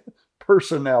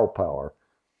 personnel power.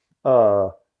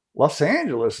 Los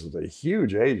Angeles is a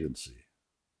huge agency.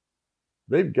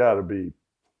 They've got to be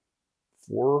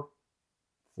four,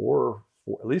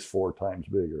 at least 4 times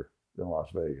bigger than Las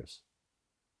Vegas.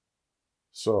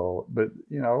 So, but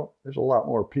there's a lot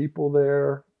more people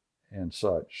there and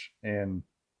such. And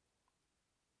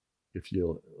if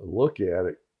you look at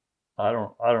it, I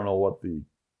don't know what the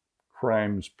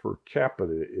crimes per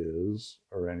capita is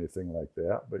or anything like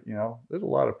that, but there's a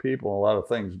lot of people and a lot of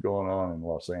things going on in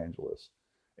Los Angeles.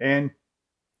 And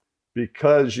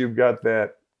because you've got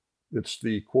that, it's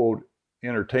the quote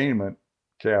entertainment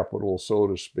capital, so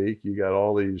to speak. You got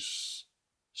all these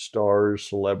stars,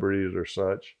 celebrities or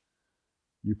such.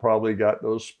 You probably got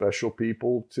those special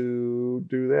people to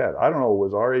do that. I don't know,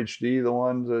 was RHD the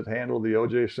ones that handled the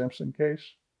O.J. Simpson case?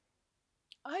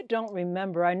 I don't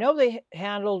remember. I know they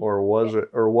handled. Or was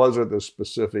it the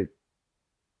specific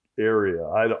area?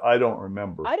 I don't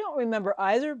remember. I don't remember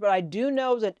either, but I do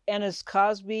know that Ennis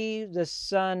Cosby, the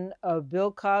son of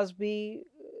Bill Cosby,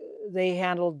 they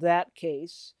handled that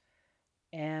case.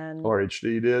 And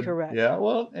RHD did? Correct. Yeah,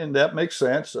 well, and that makes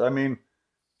sense. I mean,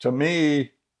 to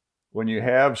me, when you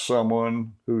have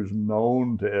someone who's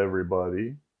known to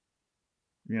everybody,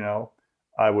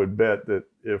 I would bet that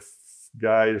if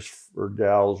guys or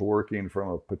gals working from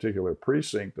a particular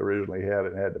precinct originally had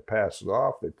it and had to pass it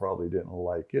off, they probably didn't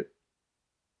like it,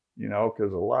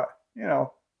 because a lot,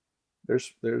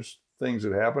 there's things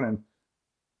that happen. And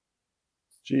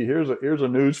gee, here's a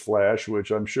news flash,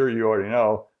 which I'm sure you already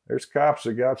know. There's cops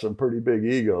that got some pretty big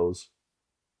egos,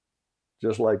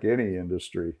 just like any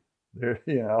industry.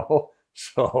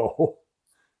 So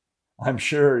I'm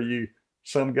sure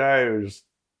some guy who's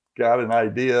got an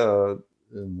idea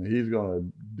and he's going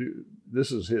to do,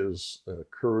 this is his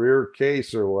career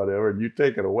case or whatever, and you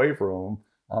take it away from him,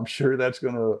 I'm sure that's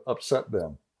going to upset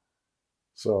them.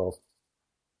 So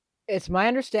it's my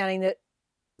understanding that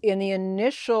during the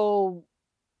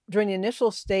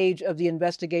initial stage of the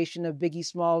investigation of Biggie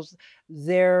Smalls,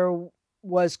 there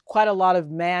was quite a lot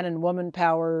of man and woman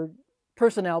power,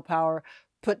 personnel power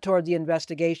put toward the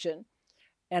investigation.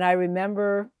 And I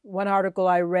remember one article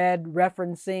I read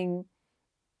referencing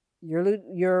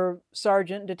your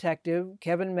sergeant detective,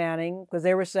 Kevin Manning, because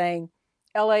they were saying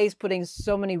LA's putting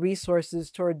so many resources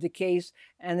toward the case,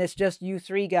 and it's just you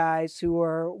three guys who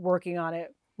are working on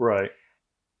it. Right.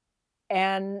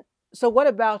 And so what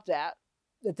about that?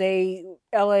 That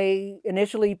LA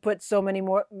initially put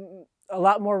a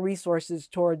lot more resources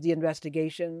toward the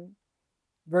investigation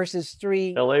versus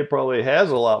three. LA probably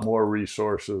has a lot more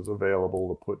resources available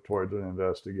to put towards an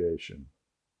investigation.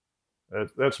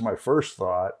 That's my first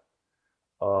thought.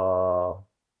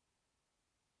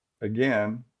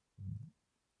 Again,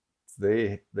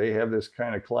 they have this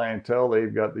kind of clientele.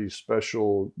 They've got these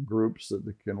special groups that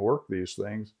can work these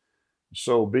things.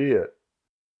 So be it.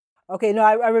 Okay, no,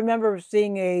 I remember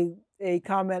seeing a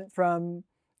comment from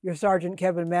your Sergeant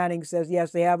Kevin Manning says,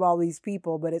 yes, they have all these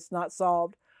people, but it's not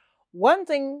solved. One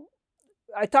thing,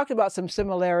 I talked about some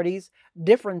similarities,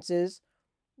 differences.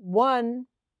 One,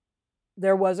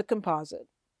 there was a composite.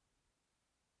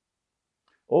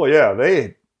 Oh yeah,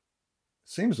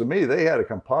 seems to me they had a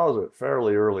composite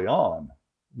fairly early on.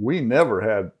 We never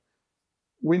had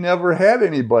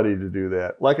anybody to do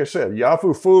that. Like I said,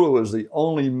 Yafu Fulu was the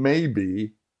only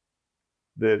maybe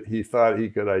that he thought he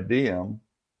could ID him.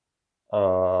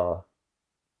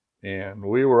 And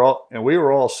we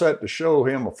were all set to show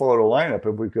him a photo lineup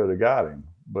if we could have got him,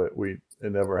 but it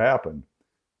never happened.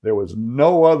 There was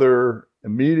no other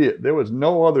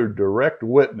direct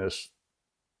witness,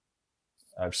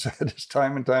 I've said this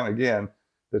time and time again,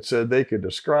 that said they could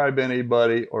describe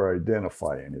anybody or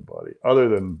identify anybody other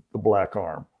than the black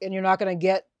arm. And you're not going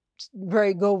to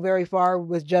go very far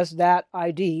with just that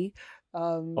ID.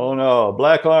 Oh no,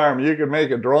 black arm, you could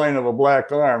make a drawing of a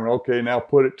black arm. Okay, now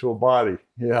put it to a body.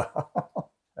 Yeah.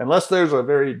 Unless there's a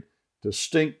very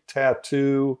distinct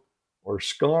tattoo or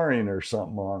scarring or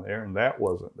something on there, and that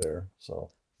wasn't there.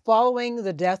 So following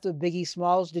the death of Biggie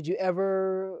Smalls, did you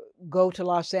ever go to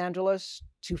Los Angeles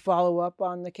to follow up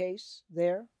on the case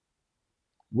there?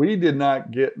 We did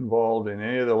not get involved in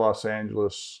any of the Los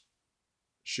Angeles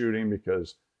shooting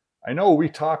because I know we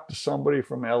talked to somebody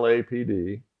from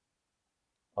LAPD.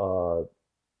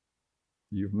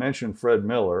 You've mentioned Fred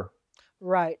Miller.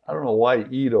 Right. I don't know why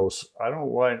Ito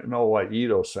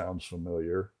sounds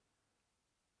familiar.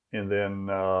 And then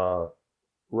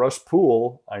Russ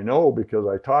Poole, I know because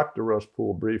I talked to Russ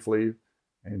Poole briefly.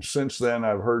 And since then,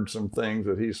 I've heard some things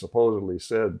that he supposedly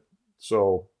said.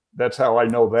 So that's how I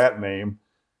know that name.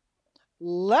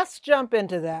 Let's jump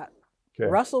into that. Okay.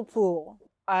 Russell Poole.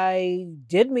 I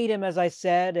did meet him, as I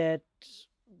said, at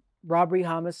Robbery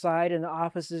Homicide in the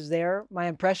offices there. My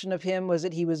impression of him was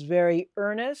that he was very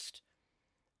earnest,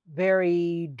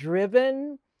 very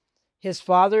driven. His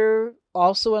father,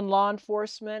 also in law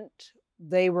enforcement,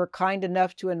 they were kind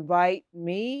enough to invite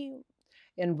my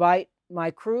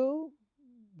crew,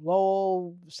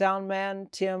 Lowell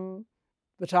soundman, Tim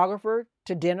photographer,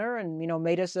 to dinner and,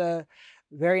 made us a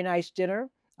very nice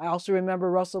dinner. I also remember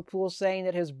Russell Poole saying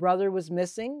that his brother was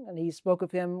missing and he spoke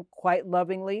of him quite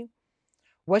lovingly.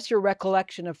 What's your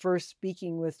recollection of first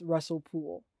speaking with Russell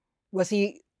Poole? Was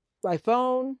he by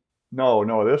phone? No,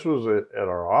 this was at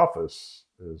our office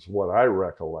is what I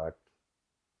recollect.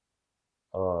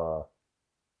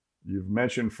 You've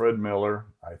mentioned Fred Miller.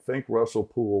 I think Russell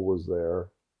Poole was there.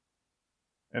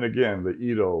 And again,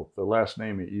 the last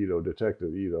name of Ito,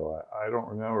 Detective Ito, I don't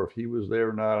remember if he was there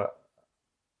or not.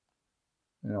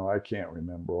 I can't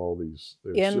remember all these.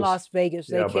 Las Vegas,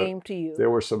 they came to you.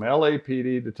 There were some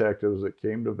LAPD detectives that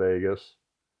came to Vegas.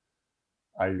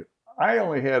 I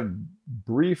only had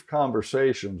brief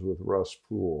conversations with Russ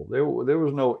Poole. There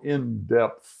was no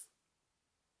in-depth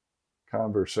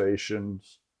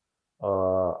conversations.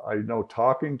 I know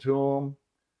talking to him,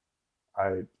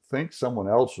 I think someone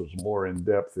else was more in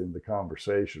depth in the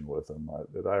conversation with him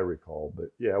that I recall.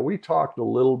 But yeah, we talked a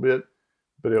little bit,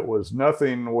 but it was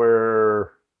nothing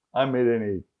where I made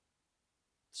any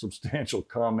substantial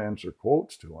comments or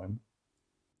quotes to him.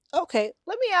 Okay,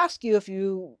 let me ask you if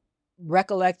you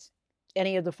recollect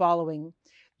any of the following.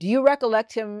 Do you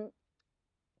recollect him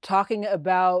talking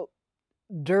about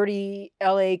dirty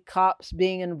LA cops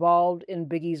being involved in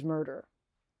Biggie's murder?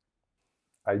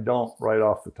 I don't right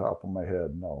off the top of my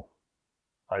head, no.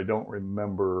 I don't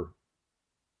remember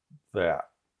that.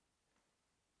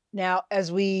 Now,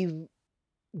 as we've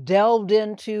delved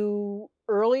into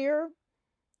earlier,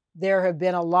 there have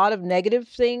been a lot of negative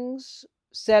things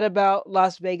said about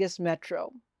Las Vegas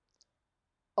Metro.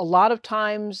 A lot of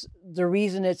times, the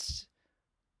reason it's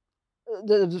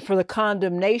for the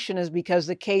condemnation is because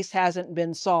the case hasn't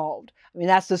been solved. I mean,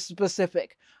 that's the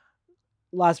specific.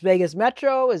 Las Vegas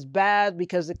Metro is bad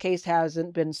because the case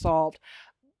hasn't been solved.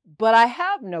 But I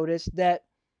have noticed that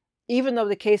even though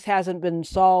the case hasn't been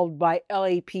solved by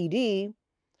LAPD,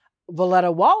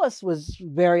 Valletta Wallace was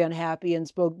very unhappy and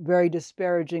spoke very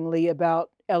disparagingly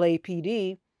about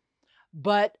LAPD.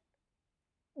 But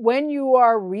when you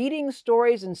are reading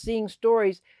stories and seeing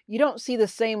stories, you don't see the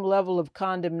same level of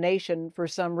condemnation for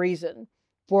some reason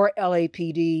for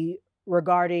LAPD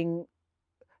regarding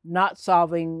not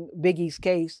solving Biggie's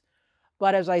case.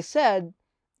 But as I said,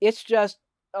 it's just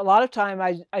a lot of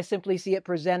time I simply see it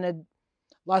presented.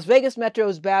 Las Vegas Metro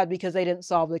is bad because they didn't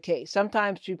solve the case.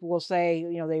 Sometimes people will say,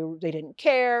 they didn't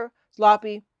care,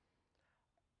 sloppy.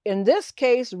 In this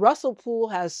case, Russell Poole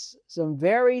has some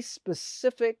very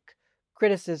specific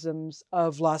criticisms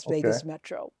of Las Vegas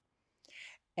Metro.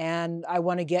 And I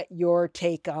want to get your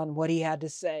take on what he had to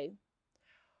say.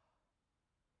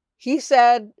 He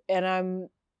said, and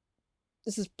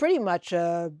this is pretty much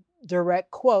a direct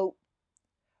quote,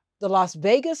 "The Las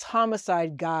Vegas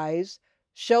homicide guys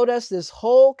showed us this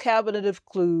whole cabinet of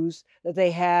clues that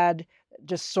they had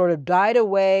just sort of died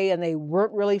away and they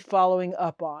weren't really following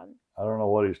up on." I don't know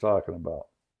what he's talking about.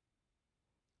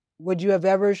 Would you have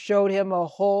ever showed him a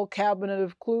whole cabinet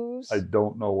of clues? I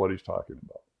don't know what he's talking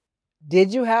about.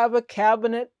 Did you have a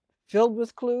cabinet filled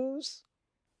with clues?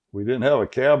 We didn't have a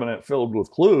cabinet filled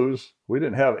with clues. We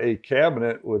didn't have a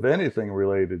cabinet with anything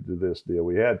related to this deal.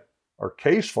 We had our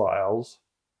case files,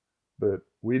 but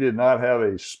we did not have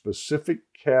a specific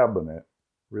cabinet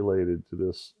related to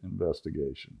this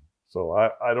investigation. So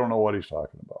I don't know what he's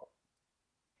talking about.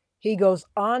 He goes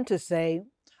on to say,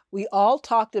 "We all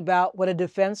talked about what a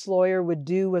defense lawyer would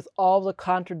do with all the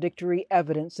contradictory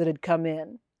evidence that had come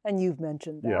in." And you've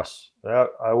mentioned that. Yes,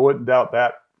 I wouldn't doubt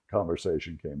that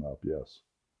conversation came up, yes.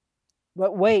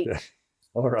 But wait,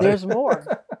 all right. There's more.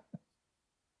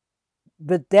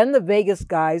 But then the Vegas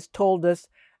guys told us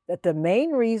that the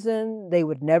main reason they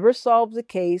would never solve the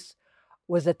case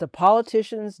was that the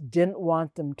politicians didn't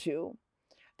want them to.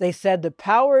 They said the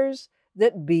powers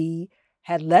that be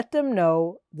had let them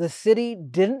know the city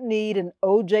didn't need an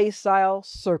OJ-style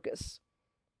circus.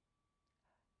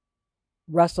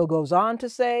 Russell goes on to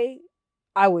say,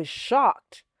 "I was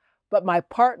shocked, but my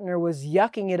partner was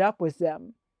yucking it up with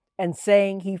them and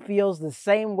saying he feels the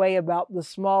same way about the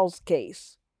Smalls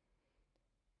case."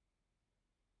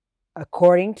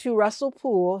 According to Russell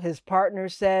Poole, his partner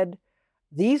said,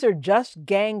 "These are just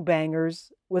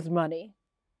gangbangers with money."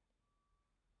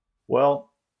 Well,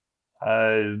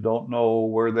 I don't know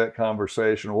where that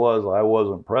conversation was. I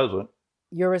wasn't present.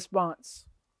 Your response?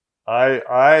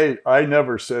 I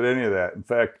never said any of that. In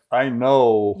fact, I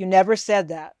know you never said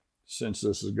that. Since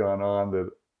this has gone on,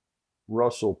 that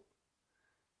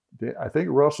I think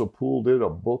Russell Poole did a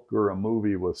book or a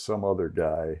movie with some other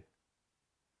guy.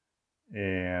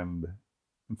 And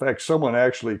in fact, someone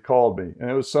actually called me, and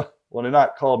it was well, they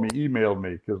not called me, emailed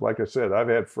me, because like I said, I've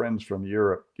had friends from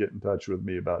Europe get in touch with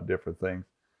me about different things.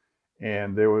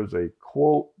 And there was a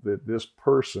quote that this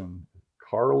person,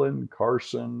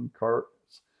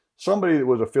 somebody that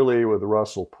was affiliated with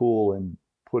Russell Poole and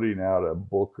putting out a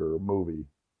book or a movie.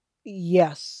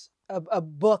 Yes, a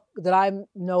book that I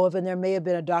know of, and there may have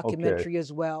been a documentary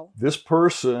as well. This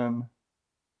person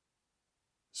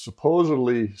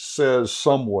supposedly says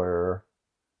somewhere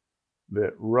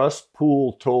that Russ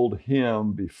Poole told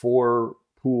him before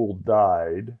Poole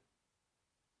died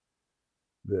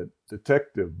that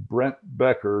Detective Brent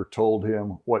Becker told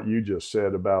him what you just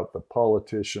said about the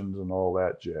politicians and all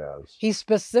that jazz. He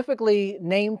specifically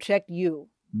name-checked you.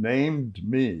 Named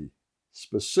me.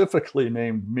 Specifically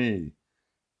named me.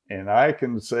 And I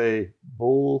can say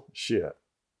bullshit.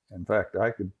 In fact, I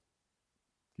could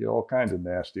get all kinds of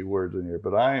nasty words in here,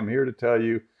 but I am here to tell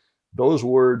you those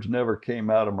words never came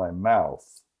out of my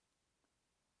mouth.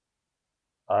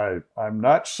 I'm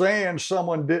not saying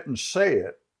someone didn't say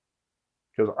it,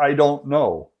 because I don't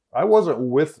know. I wasn't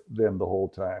with them the whole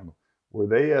time. Were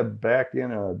they back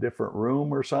in a different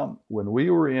room or something? When we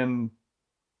were in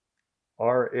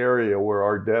our area where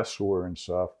our desks were and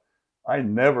stuff, I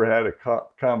never had a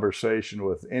conversation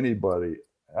with anybody.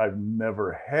 I've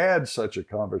never had such a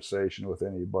conversation with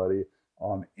anybody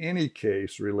on any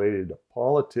case related to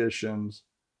politicians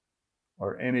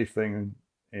or anything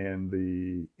in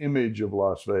the image of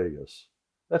Las Vegas.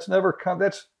 That's never come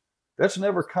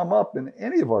up in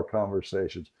any of our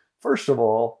conversations. First of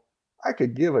all, I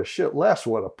could give a shit less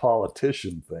what a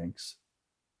politician thinks.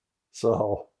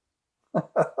 So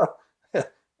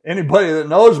anybody that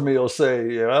knows me will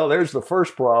say, well, there's the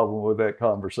first problem with that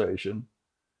conversation.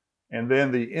 And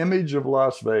then the image of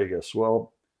Las Vegas.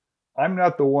 Well, I'm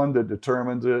not the one that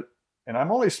determines it. And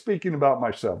I'm only speaking about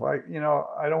myself. I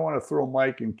don't want to throw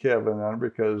Mike and Kevin on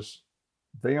because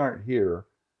they aren't here.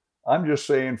 I'm just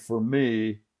saying, for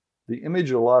me, the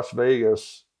image of Las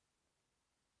Vegas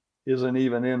isn't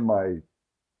even in my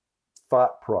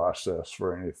thought process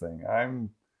for anything.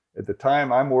 At the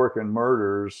time I'm working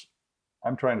murders,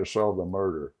 I'm trying to solve the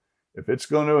murder. If it's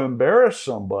going to embarrass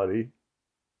somebody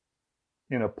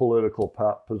in a political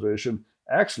position,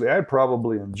 actually, I'd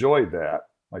probably enjoy that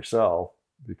myself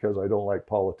because I don't like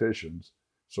politicians.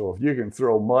 So if you can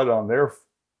throw mud on their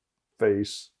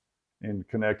face and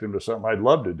connect them to something, I'd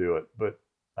love to do it, but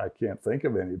I can't think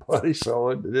of anybody, so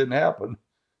it didn't happen.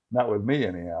 Not with me,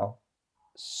 anyhow.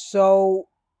 So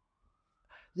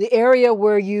the area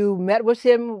where you met with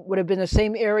him would have been the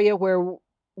same area where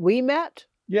we met?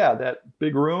 Yeah, that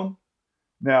big room.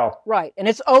 Now, right, and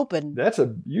it's open.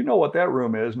 You know what that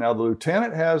room is. Now, the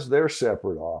lieutenant has their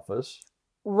separate office.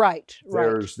 Right.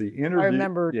 There's the interview. I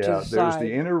remember. Yeah, there's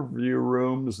the interview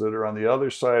rooms that are on the other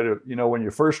side of. When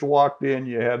you first walked in,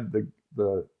 you had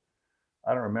the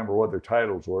I don't remember what their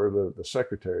titles were. The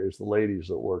secretaries, the ladies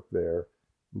that worked there.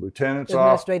 The lieutenant's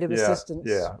administrative assistants.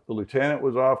 Yeah, the lieutenant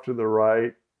was off to the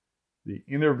right. The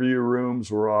interview rooms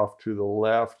were off to the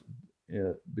left,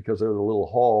 because there was a little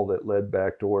hall that led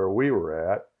back to where we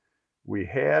were at. We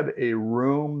had a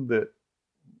room that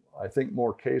I think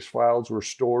more case files were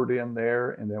stored in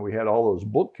there. And then we had all those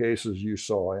bookcases you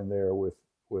saw in there with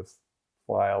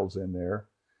files in there.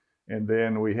 And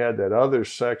then we had that other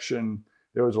section.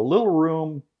 There was a little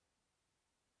room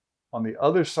on the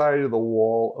other side of the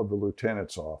wall of the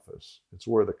lieutenant's office. It's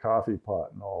where the coffee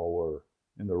pot and all were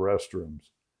in the restrooms.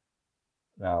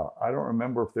 Now, I don't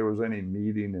remember if there was any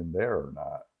meeting in there or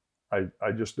not.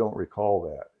 I just don't recall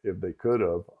that. If they could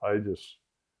have, I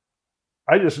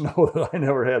just know that I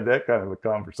never had that kind of a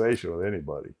conversation with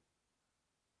anybody.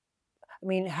 I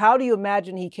mean, how do you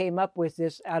imagine he came up with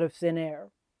this out of thin air?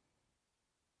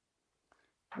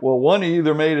 Well, one, he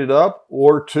either made it up,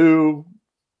 or two,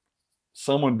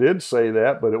 someone did say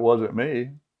that, but it wasn't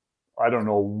me. I don't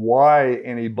know why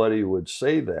anybody would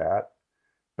say that.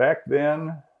 Back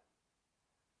then,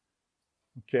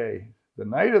 okay, the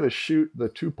night of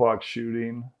the Tupac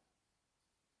shooting,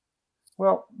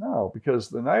 well, no, because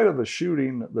the night of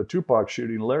the Tupac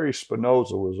shooting, Larry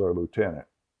Spinoza was our lieutenant.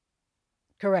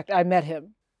 Correct. I met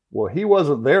him. Well, he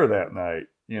wasn't there that night.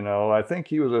 I think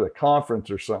he was at a conference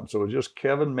or something. So it was just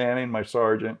Kevin Manning, my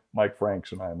sergeant, Mike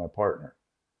Franks, and I, my partner.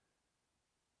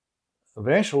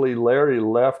 Eventually, Larry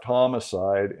left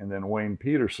homicide, and then Wayne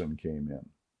Peterson came in.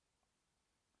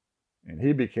 And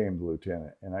he became the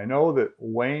lieutenant. And I know that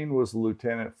Wayne was the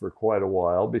lieutenant for quite a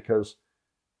while, because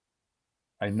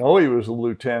I know he was a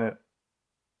lieutenant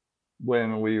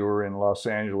when we were in Los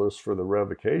Angeles for the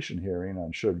revocation hearing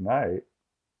on Suge Knight,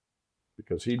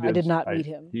 because I did not meet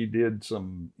him. He did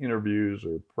some interviews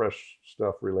or press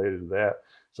stuff related to that.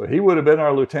 So he would have been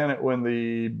our lieutenant when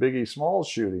the Biggie Smalls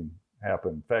shooting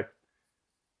happened. In fact,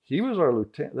 he was our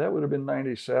lieutenant. That would have been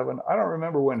 97. I don't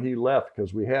remember when he left,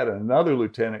 because we had another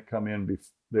lieutenant come in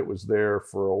that was there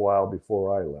for a while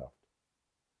before I left.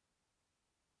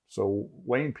 So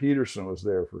Wayne Peterson was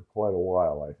there for quite a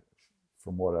while,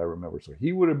 from what I remember. So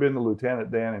he would have been the lieutenant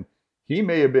then, and he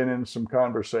may have been in some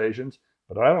conversations,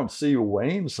 but I don't see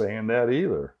Wayne saying that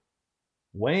either.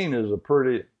 Wayne's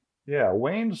pretty,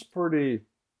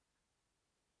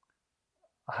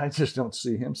 I just don't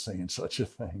see him saying such a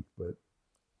thing. But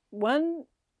one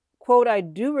quote I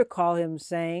do recall him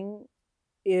saying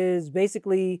is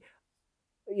basically,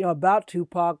 about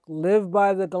Tupac: live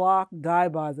by the Glock, die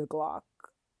by the Glock.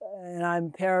 And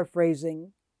I'm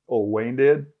paraphrasing. Oh, Wayne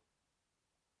did?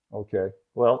 Okay.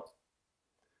 Well,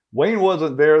 Wayne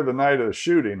wasn't there the night of the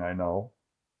shooting, I know.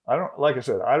 Like I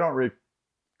said, I don't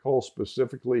recall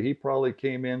specifically. He probably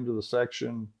came into the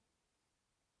section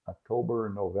October or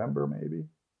November, maybe.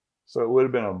 So it would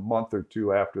have been a month or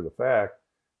two after the fact.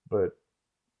 But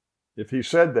if he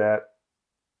said that,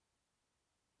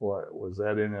 what was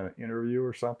that in an interview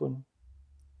or something?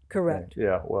 Correct. Okay.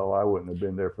 Yeah. Well, I wouldn't have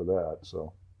been there for that.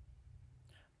 So.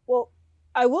 Well,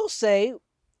 I will say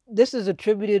this is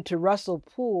attributed to Russell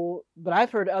Poole, but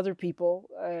I've heard other people.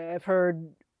 I've heard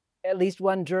at least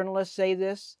one journalist say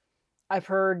this. I've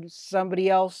heard somebody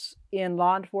else in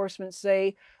law enforcement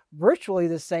say virtually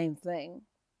the same thing,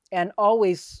 and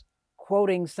always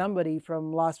quoting somebody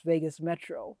from Las Vegas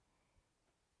Metro.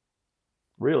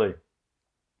 Really?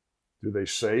 Do they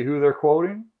say who they're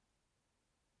quoting?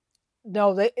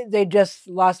 No, they just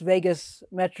Las Vegas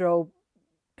Metro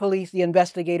Police, the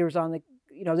investigators on the,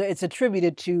 it's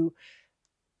attributed to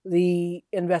the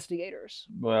investigators.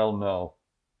 Well, no.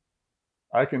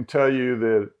 I can tell you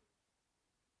that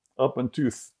up until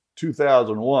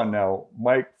 2001, now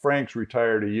Mike Franks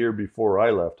retired a year before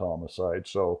I left Homicide.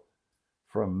 So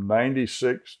from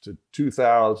 96 to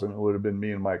 2000, it would have been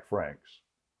me and Mike Franks.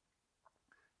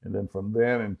 And then from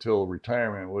then until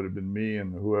retirement, it would have been me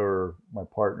and whoever my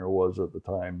partner was at the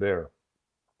time there.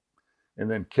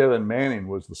 And then Kevin Manning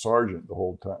was the sergeant the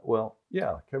whole time. Well,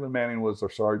 yeah, Kevin Manning was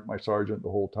my sergeant the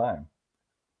whole time.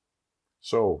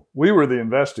 So we were the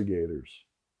investigators.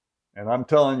 And I'm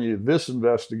telling you, this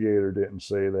investigator didn't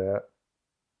say that.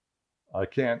 I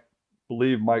can't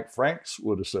believe Mike Franks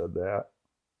would have said that,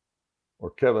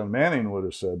 or Kevin Manning would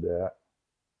have said that.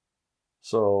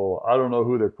 So I don't know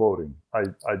who they're quoting. I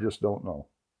just don't know.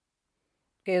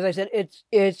 Okay, as I said, it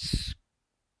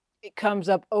comes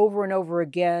up over and over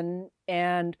again,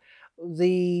 and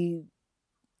the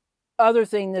other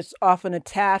thing that's often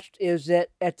attached is that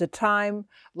at the time,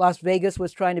 Las Vegas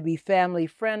was trying to be family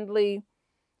friendly,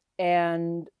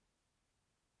 and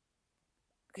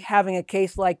having a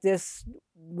case like this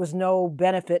was no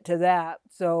benefit to that.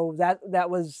 So that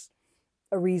was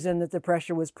a reason that the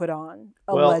pressure was put on,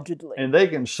 allegedly. Well, and they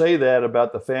can say that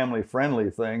about the family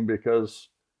friendly thing because,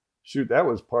 shoot, that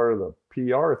was part of the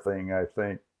PR thing, I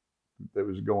think, that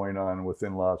was going on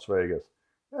within Las Vegas.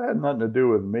 That had nothing to do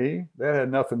with me. That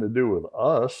had nothing to do with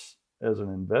us as an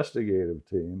investigative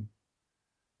team.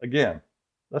 Again,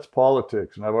 that's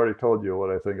politics, and I've already told you what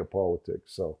I think of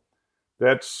politics. So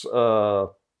that's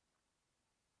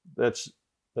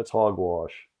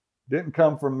hogwash. Didn't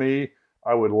come from me.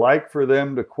 I would like for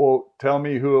them to tell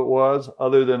me who it was,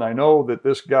 other than I know that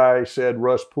this guy said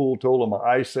Russ Poole told him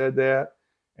I said that,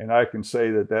 and I can say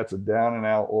that that's a down and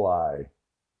out lie.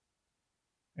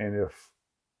 And if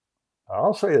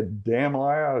I'll say a damn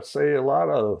lie, I'll say a lot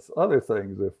of other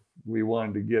things if we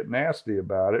wanted to get nasty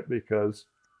about it, because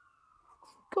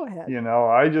go ahead.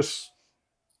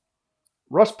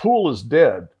 Russ Poole is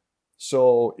dead.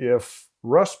 So if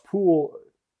Russ Poole,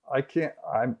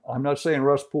 I'm not saying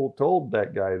Russ Poole told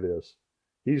that guy this.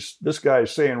 This guy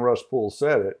is saying Russ Poole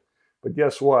said it. But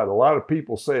guess what? A lot of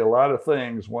people say a lot of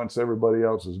things once everybody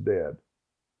else is dead.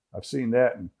 I've seen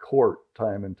that in court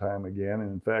time and time again.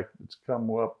 And in fact, it's come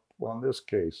up on this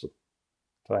case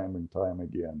time and time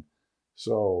again.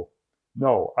 So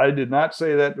no, I did not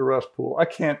say that to Russ Poole. I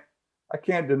can't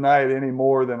deny it any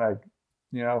more than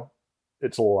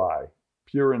it's a lie.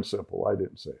 Pure and simple. I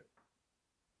didn't say it.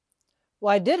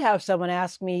 Well, I did have someone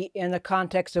ask me in the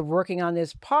context of working on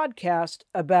this podcast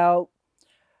about,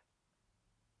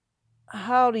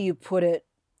 how do you put it,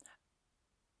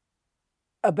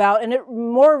 and it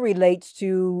more relates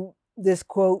to this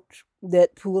quote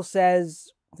that Poole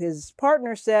says his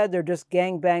partner said, they're just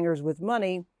gangbangers with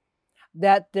money,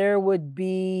 that there would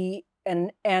be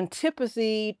an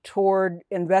antipathy toward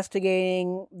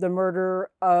investigating the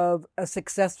murder of a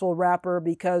successful rapper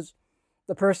because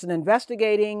the person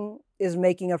investigating is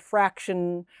making a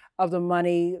fraction of the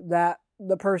money that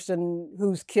the person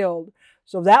who's killed.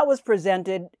 So that was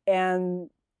presented, and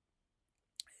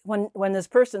when this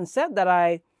person said that,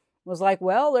 I was like,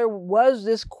 well, there was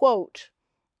this quote.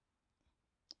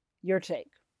 Your take?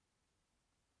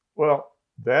 Well,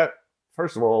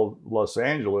 first of all, Los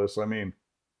Angeles, I mean,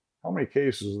 how many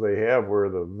cases do they have where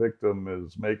the victim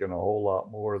is making a whole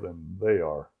lot more than they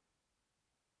are?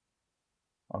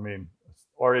 I mean,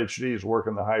 RHD is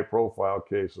working the high profile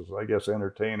cases, I guess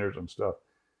entertainers and stuff.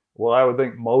 Well, I would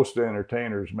think most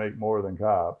entertainers make more than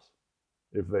cops.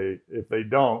 If they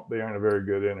don't, they aren't a very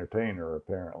good entertainer,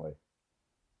 apparently.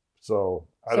 So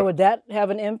would that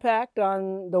have an impact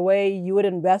on the way you would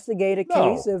investigate a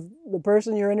case if the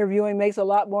person you're interviewing makes a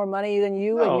lot more money than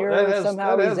you and you're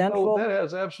somehow resentful? That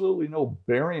has absolutely no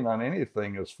bearing on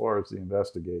anything as far as the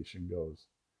investigation goes.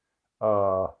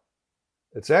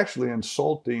 It's actually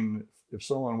insulting if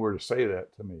someone were to say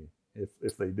that to me,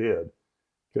 if they did,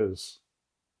 because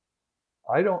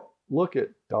look at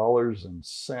dollars and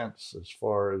cents as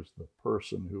far as the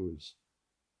person who is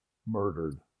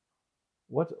murdered.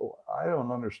 What, I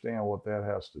don't understand what that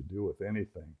has to do with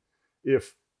anything.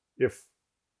 If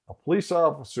a police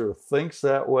officer thinks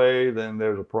that way, then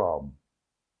there's a problem.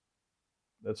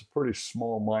 That's a pretty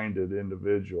small-minded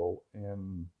individual,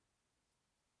 and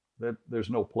that there's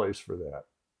no place for that.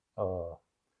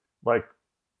 Like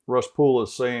Russ Poole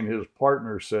is saying his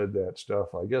partner said that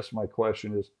stuff. I guess my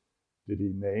question is, did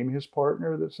he name his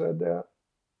partner that said that?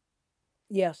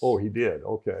 Yes. Oh, he did.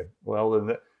 Okay. Well,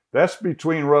 then that's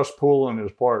between Russ Poole and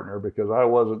his partner, because I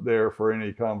wasn't there for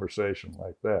any conversation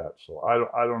like that. So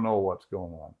I don't know what's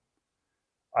going on.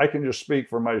 I can just speak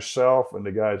for myself and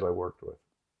the guys I worked with.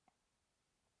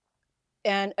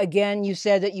 And again, you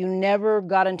said that you never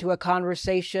got into a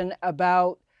conversation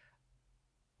about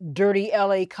dirty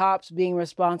LA cops being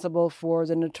responsible for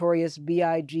the notorious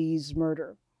B.I.G.'s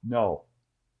murder. No.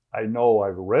 I know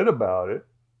I've read about it.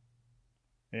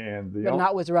 But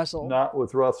not with Russell. Not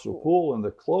with Russell Poole. And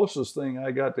the closest thing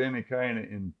I got to any kind of,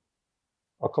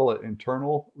 I'll call it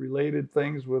internal related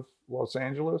things with Los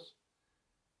Angeles.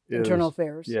 Internal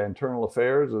affairs. Yeah, internal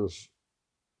affairs is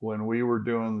when we were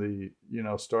doing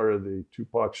the, started the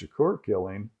Tupac Shakur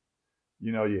killing,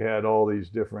 you had all these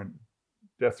different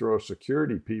death row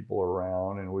security people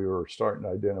around, and we were starting to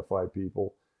identify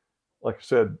people. Like I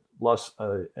said,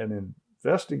 an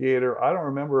investigator, I don't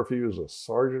remember if he was a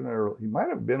sergeant or he might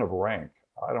have been of rank.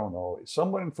 I don't know.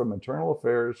 Someone from internal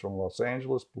affairs from Los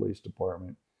Angeles Police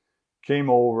Department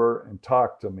came over and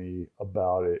talked to me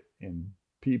about it in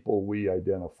people we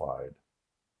identified.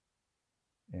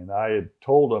 And I had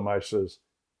told him, I says,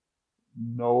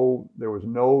 no, there was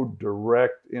no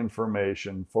direct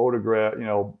information, photograph,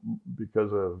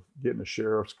 because of getting a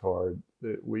sheriff's card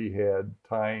that we had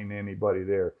tying anybody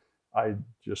there. I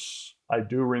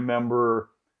do remember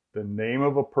the name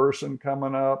of a person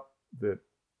coming up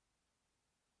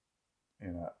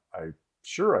and I'm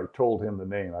sure I told him the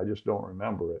name. I just don't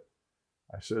remember it.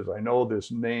 I says, I know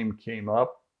this name came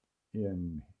up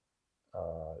in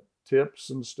tips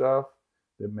and stuff.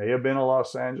 It may have been a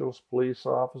Los Angeles police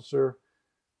officer.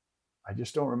 I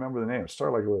just don't remember the name. It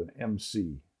started like with an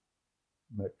MC,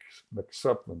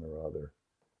 McSomething or other.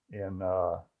 And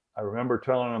I remember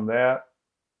telling him that,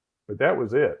 but that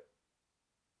was it.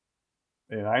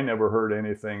 And I never heard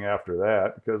anything after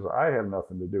that because I had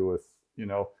nothing to do with,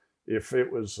 if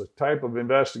it was a type of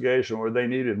investigation where they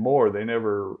needed more, they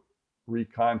never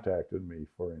recontacted me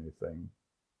for anything.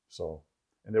 So,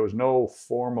 and there was no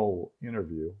formal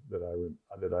interview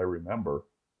that I remember.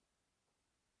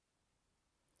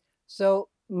 So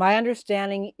my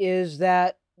understanding is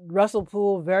that Russell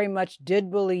Poole very much did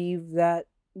believe that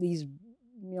these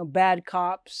bad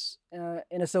cops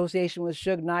in association with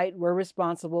Suge Knight were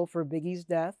responsible for Biggie's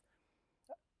death.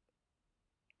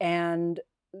 And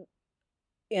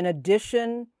in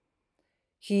addition,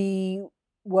 he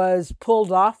was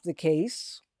pulled off the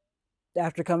case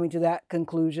after coming to that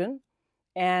conclusion.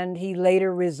 And he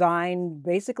later resigned,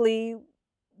 basically,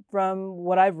 from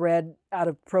what I've read, out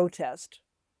of protest.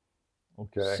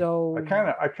 Okay. So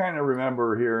I kind of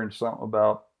remember hearing something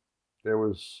about there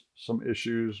was some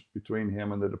issues between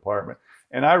him and the department.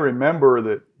 And I remember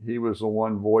that he was the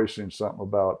one voicing something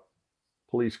about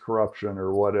police corruption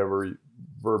or whatever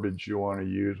verbiage you want to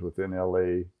use within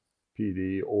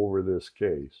LAPD over this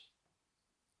case.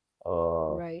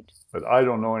 Right. But I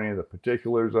don't know any of the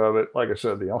particulars of it. Like I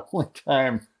said, the only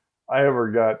time I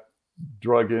ever got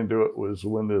drug into it was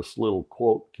when this little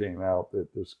quote came out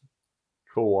that this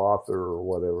co-author or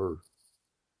whatever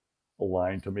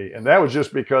aligned to me. And that was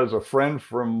just because a friend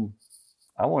from,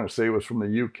 I want to say it was from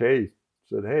the UK,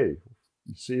 said, hey,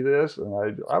 you see this? And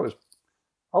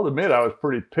I'll admit I was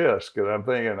pretty pissed because I'm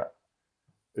thinking,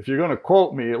 if you're going to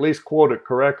quote me, at least quote it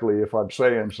correctly if I'm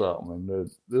saying something.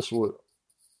 And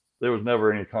there was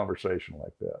never any conversation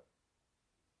like that.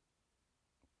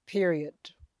 Period.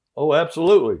 Oh,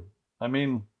 absolutely. I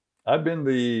mean, I've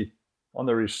been on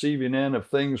the receiving end of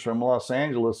things from Los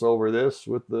Angeles over this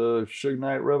with the Suge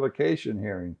Knight revocation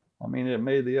hearing. I mean, it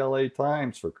made the LA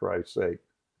Times, for Christ's sake.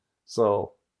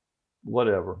 So,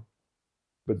 whatever.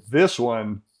 But this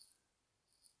one,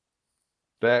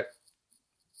 that's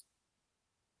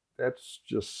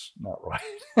just not right.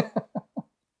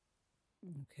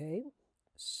 Okay.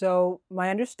 So my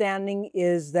understanding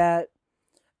is that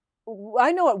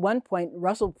I know at one point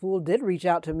Russell Poole did reach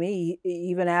out to me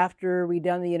even after we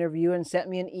done the interview and sent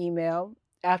me an email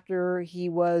after he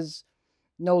was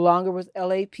no longer with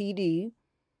LAPD.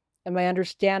 And my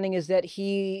understanding is that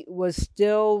he was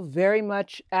still very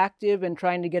much active in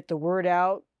trying to get the word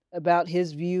out about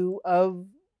his view of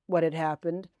what had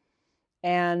happened.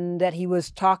 and that he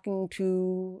was talking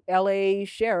to the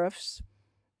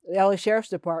LA Sheriff's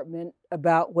Department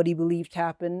about what he believed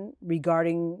happened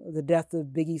regarding the death of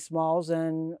Biggie Smalls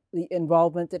and the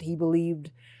involvement that he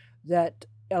believed that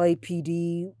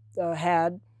LAPD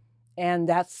had. And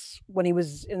that's when he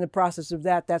was in the process of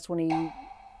that, that's when he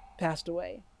passed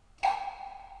away.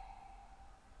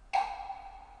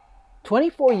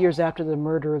 24 years after the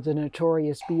murder of the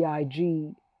notorious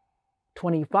B.I.G.,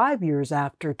 25 years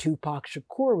after Tupac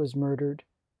Shakur was murdered,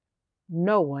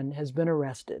 no one has been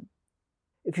arrested.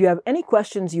 If you have any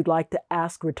questions you'd like to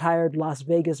ask retired Las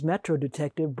Vegas Metro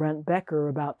Detective Brent Becker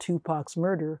about Tupac's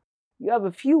murder, you have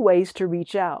a few ways to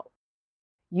reach out.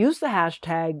 Use the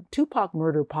hashtag Tupac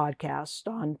Murder Podcast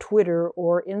on Twitter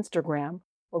or Instagram,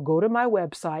 or go to my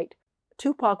website,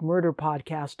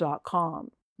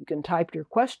 tupacmurderpodcast.com. You can type your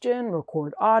question,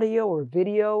 record audio or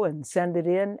video, and send it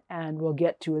in, and we'll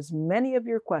get to as many of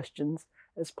your questions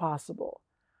as possible.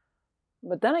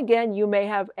 But then again, you may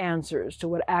have answers to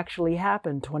what actually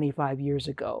happened 25 years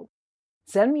ago.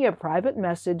 Send me a private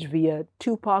message via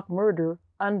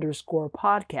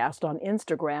TupacMurder_podcast on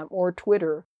Instagram or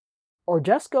Twitter, or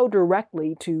just go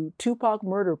directly to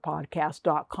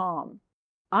tupacmurderpodcast.com.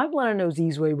 I'm Lennon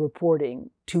Ozizwe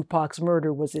reporting. Tupac's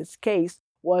Murder Was His Case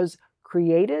was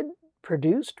created,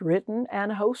 produced, written,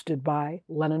 and hosted by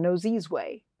Lennon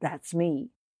Ozizwe. That's me.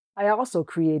 I also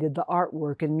created the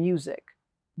artwork and music.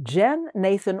 Jen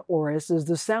Nathan Orris is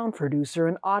the sound producer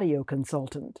and audio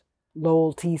consultant.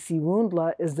 Lowell T.C.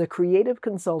 Wundla is the creative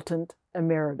consultant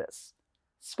emeritus.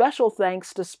 Special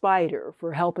thanks to Spider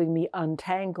for helping me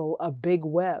untangle a big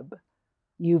web.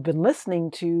 You've been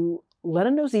listening to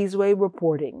Lennon Ozizwe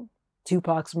reporting.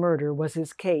 Tupac's Murder Was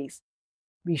His Case.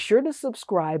 Be sure to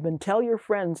subscribe and tell your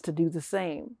friends to do the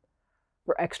same.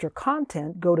 For extra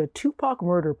content, go to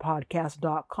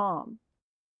tupacmurderpodcast.com.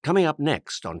 Coming up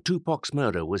next on Tupac's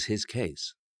Murder Was His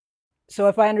Case. So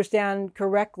if I understand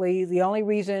correctly, the only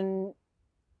reason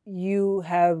you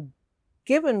have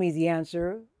given me the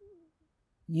answer,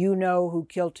 you know who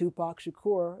killed Tupac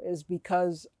Shakur, is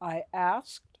because I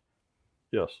asked.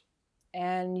 Yes.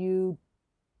 And you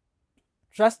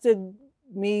trusted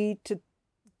me to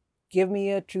give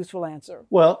me a truthful answer.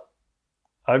 Well,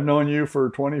 I've known you for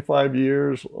 25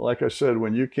 years. Like I said,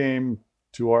 when you came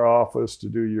to our office to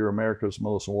do your America's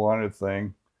Most Wanted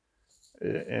thing,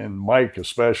 and Mike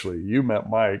especially, you met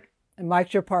Mike. And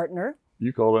Mike's your partner.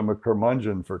 You called him a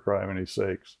curmudgeon, for criminy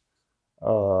sakes.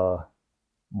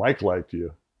 Mike liked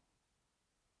you.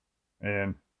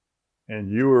 And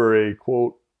you were a,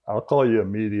 quote, I'll call you a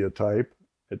media type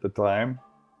at the time.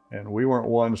 And we weren't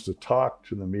ones to talk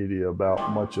to the media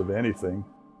about much of anything.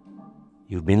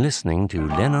 You've been listening to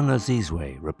Lennon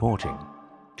Ozizwe reporting.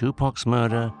 Tupac's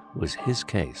Murder Was His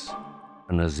Case,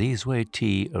 an Ozizwe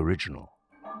T original.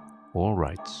 All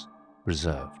rights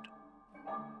reserved.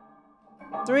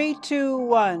 3, 2,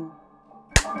 1.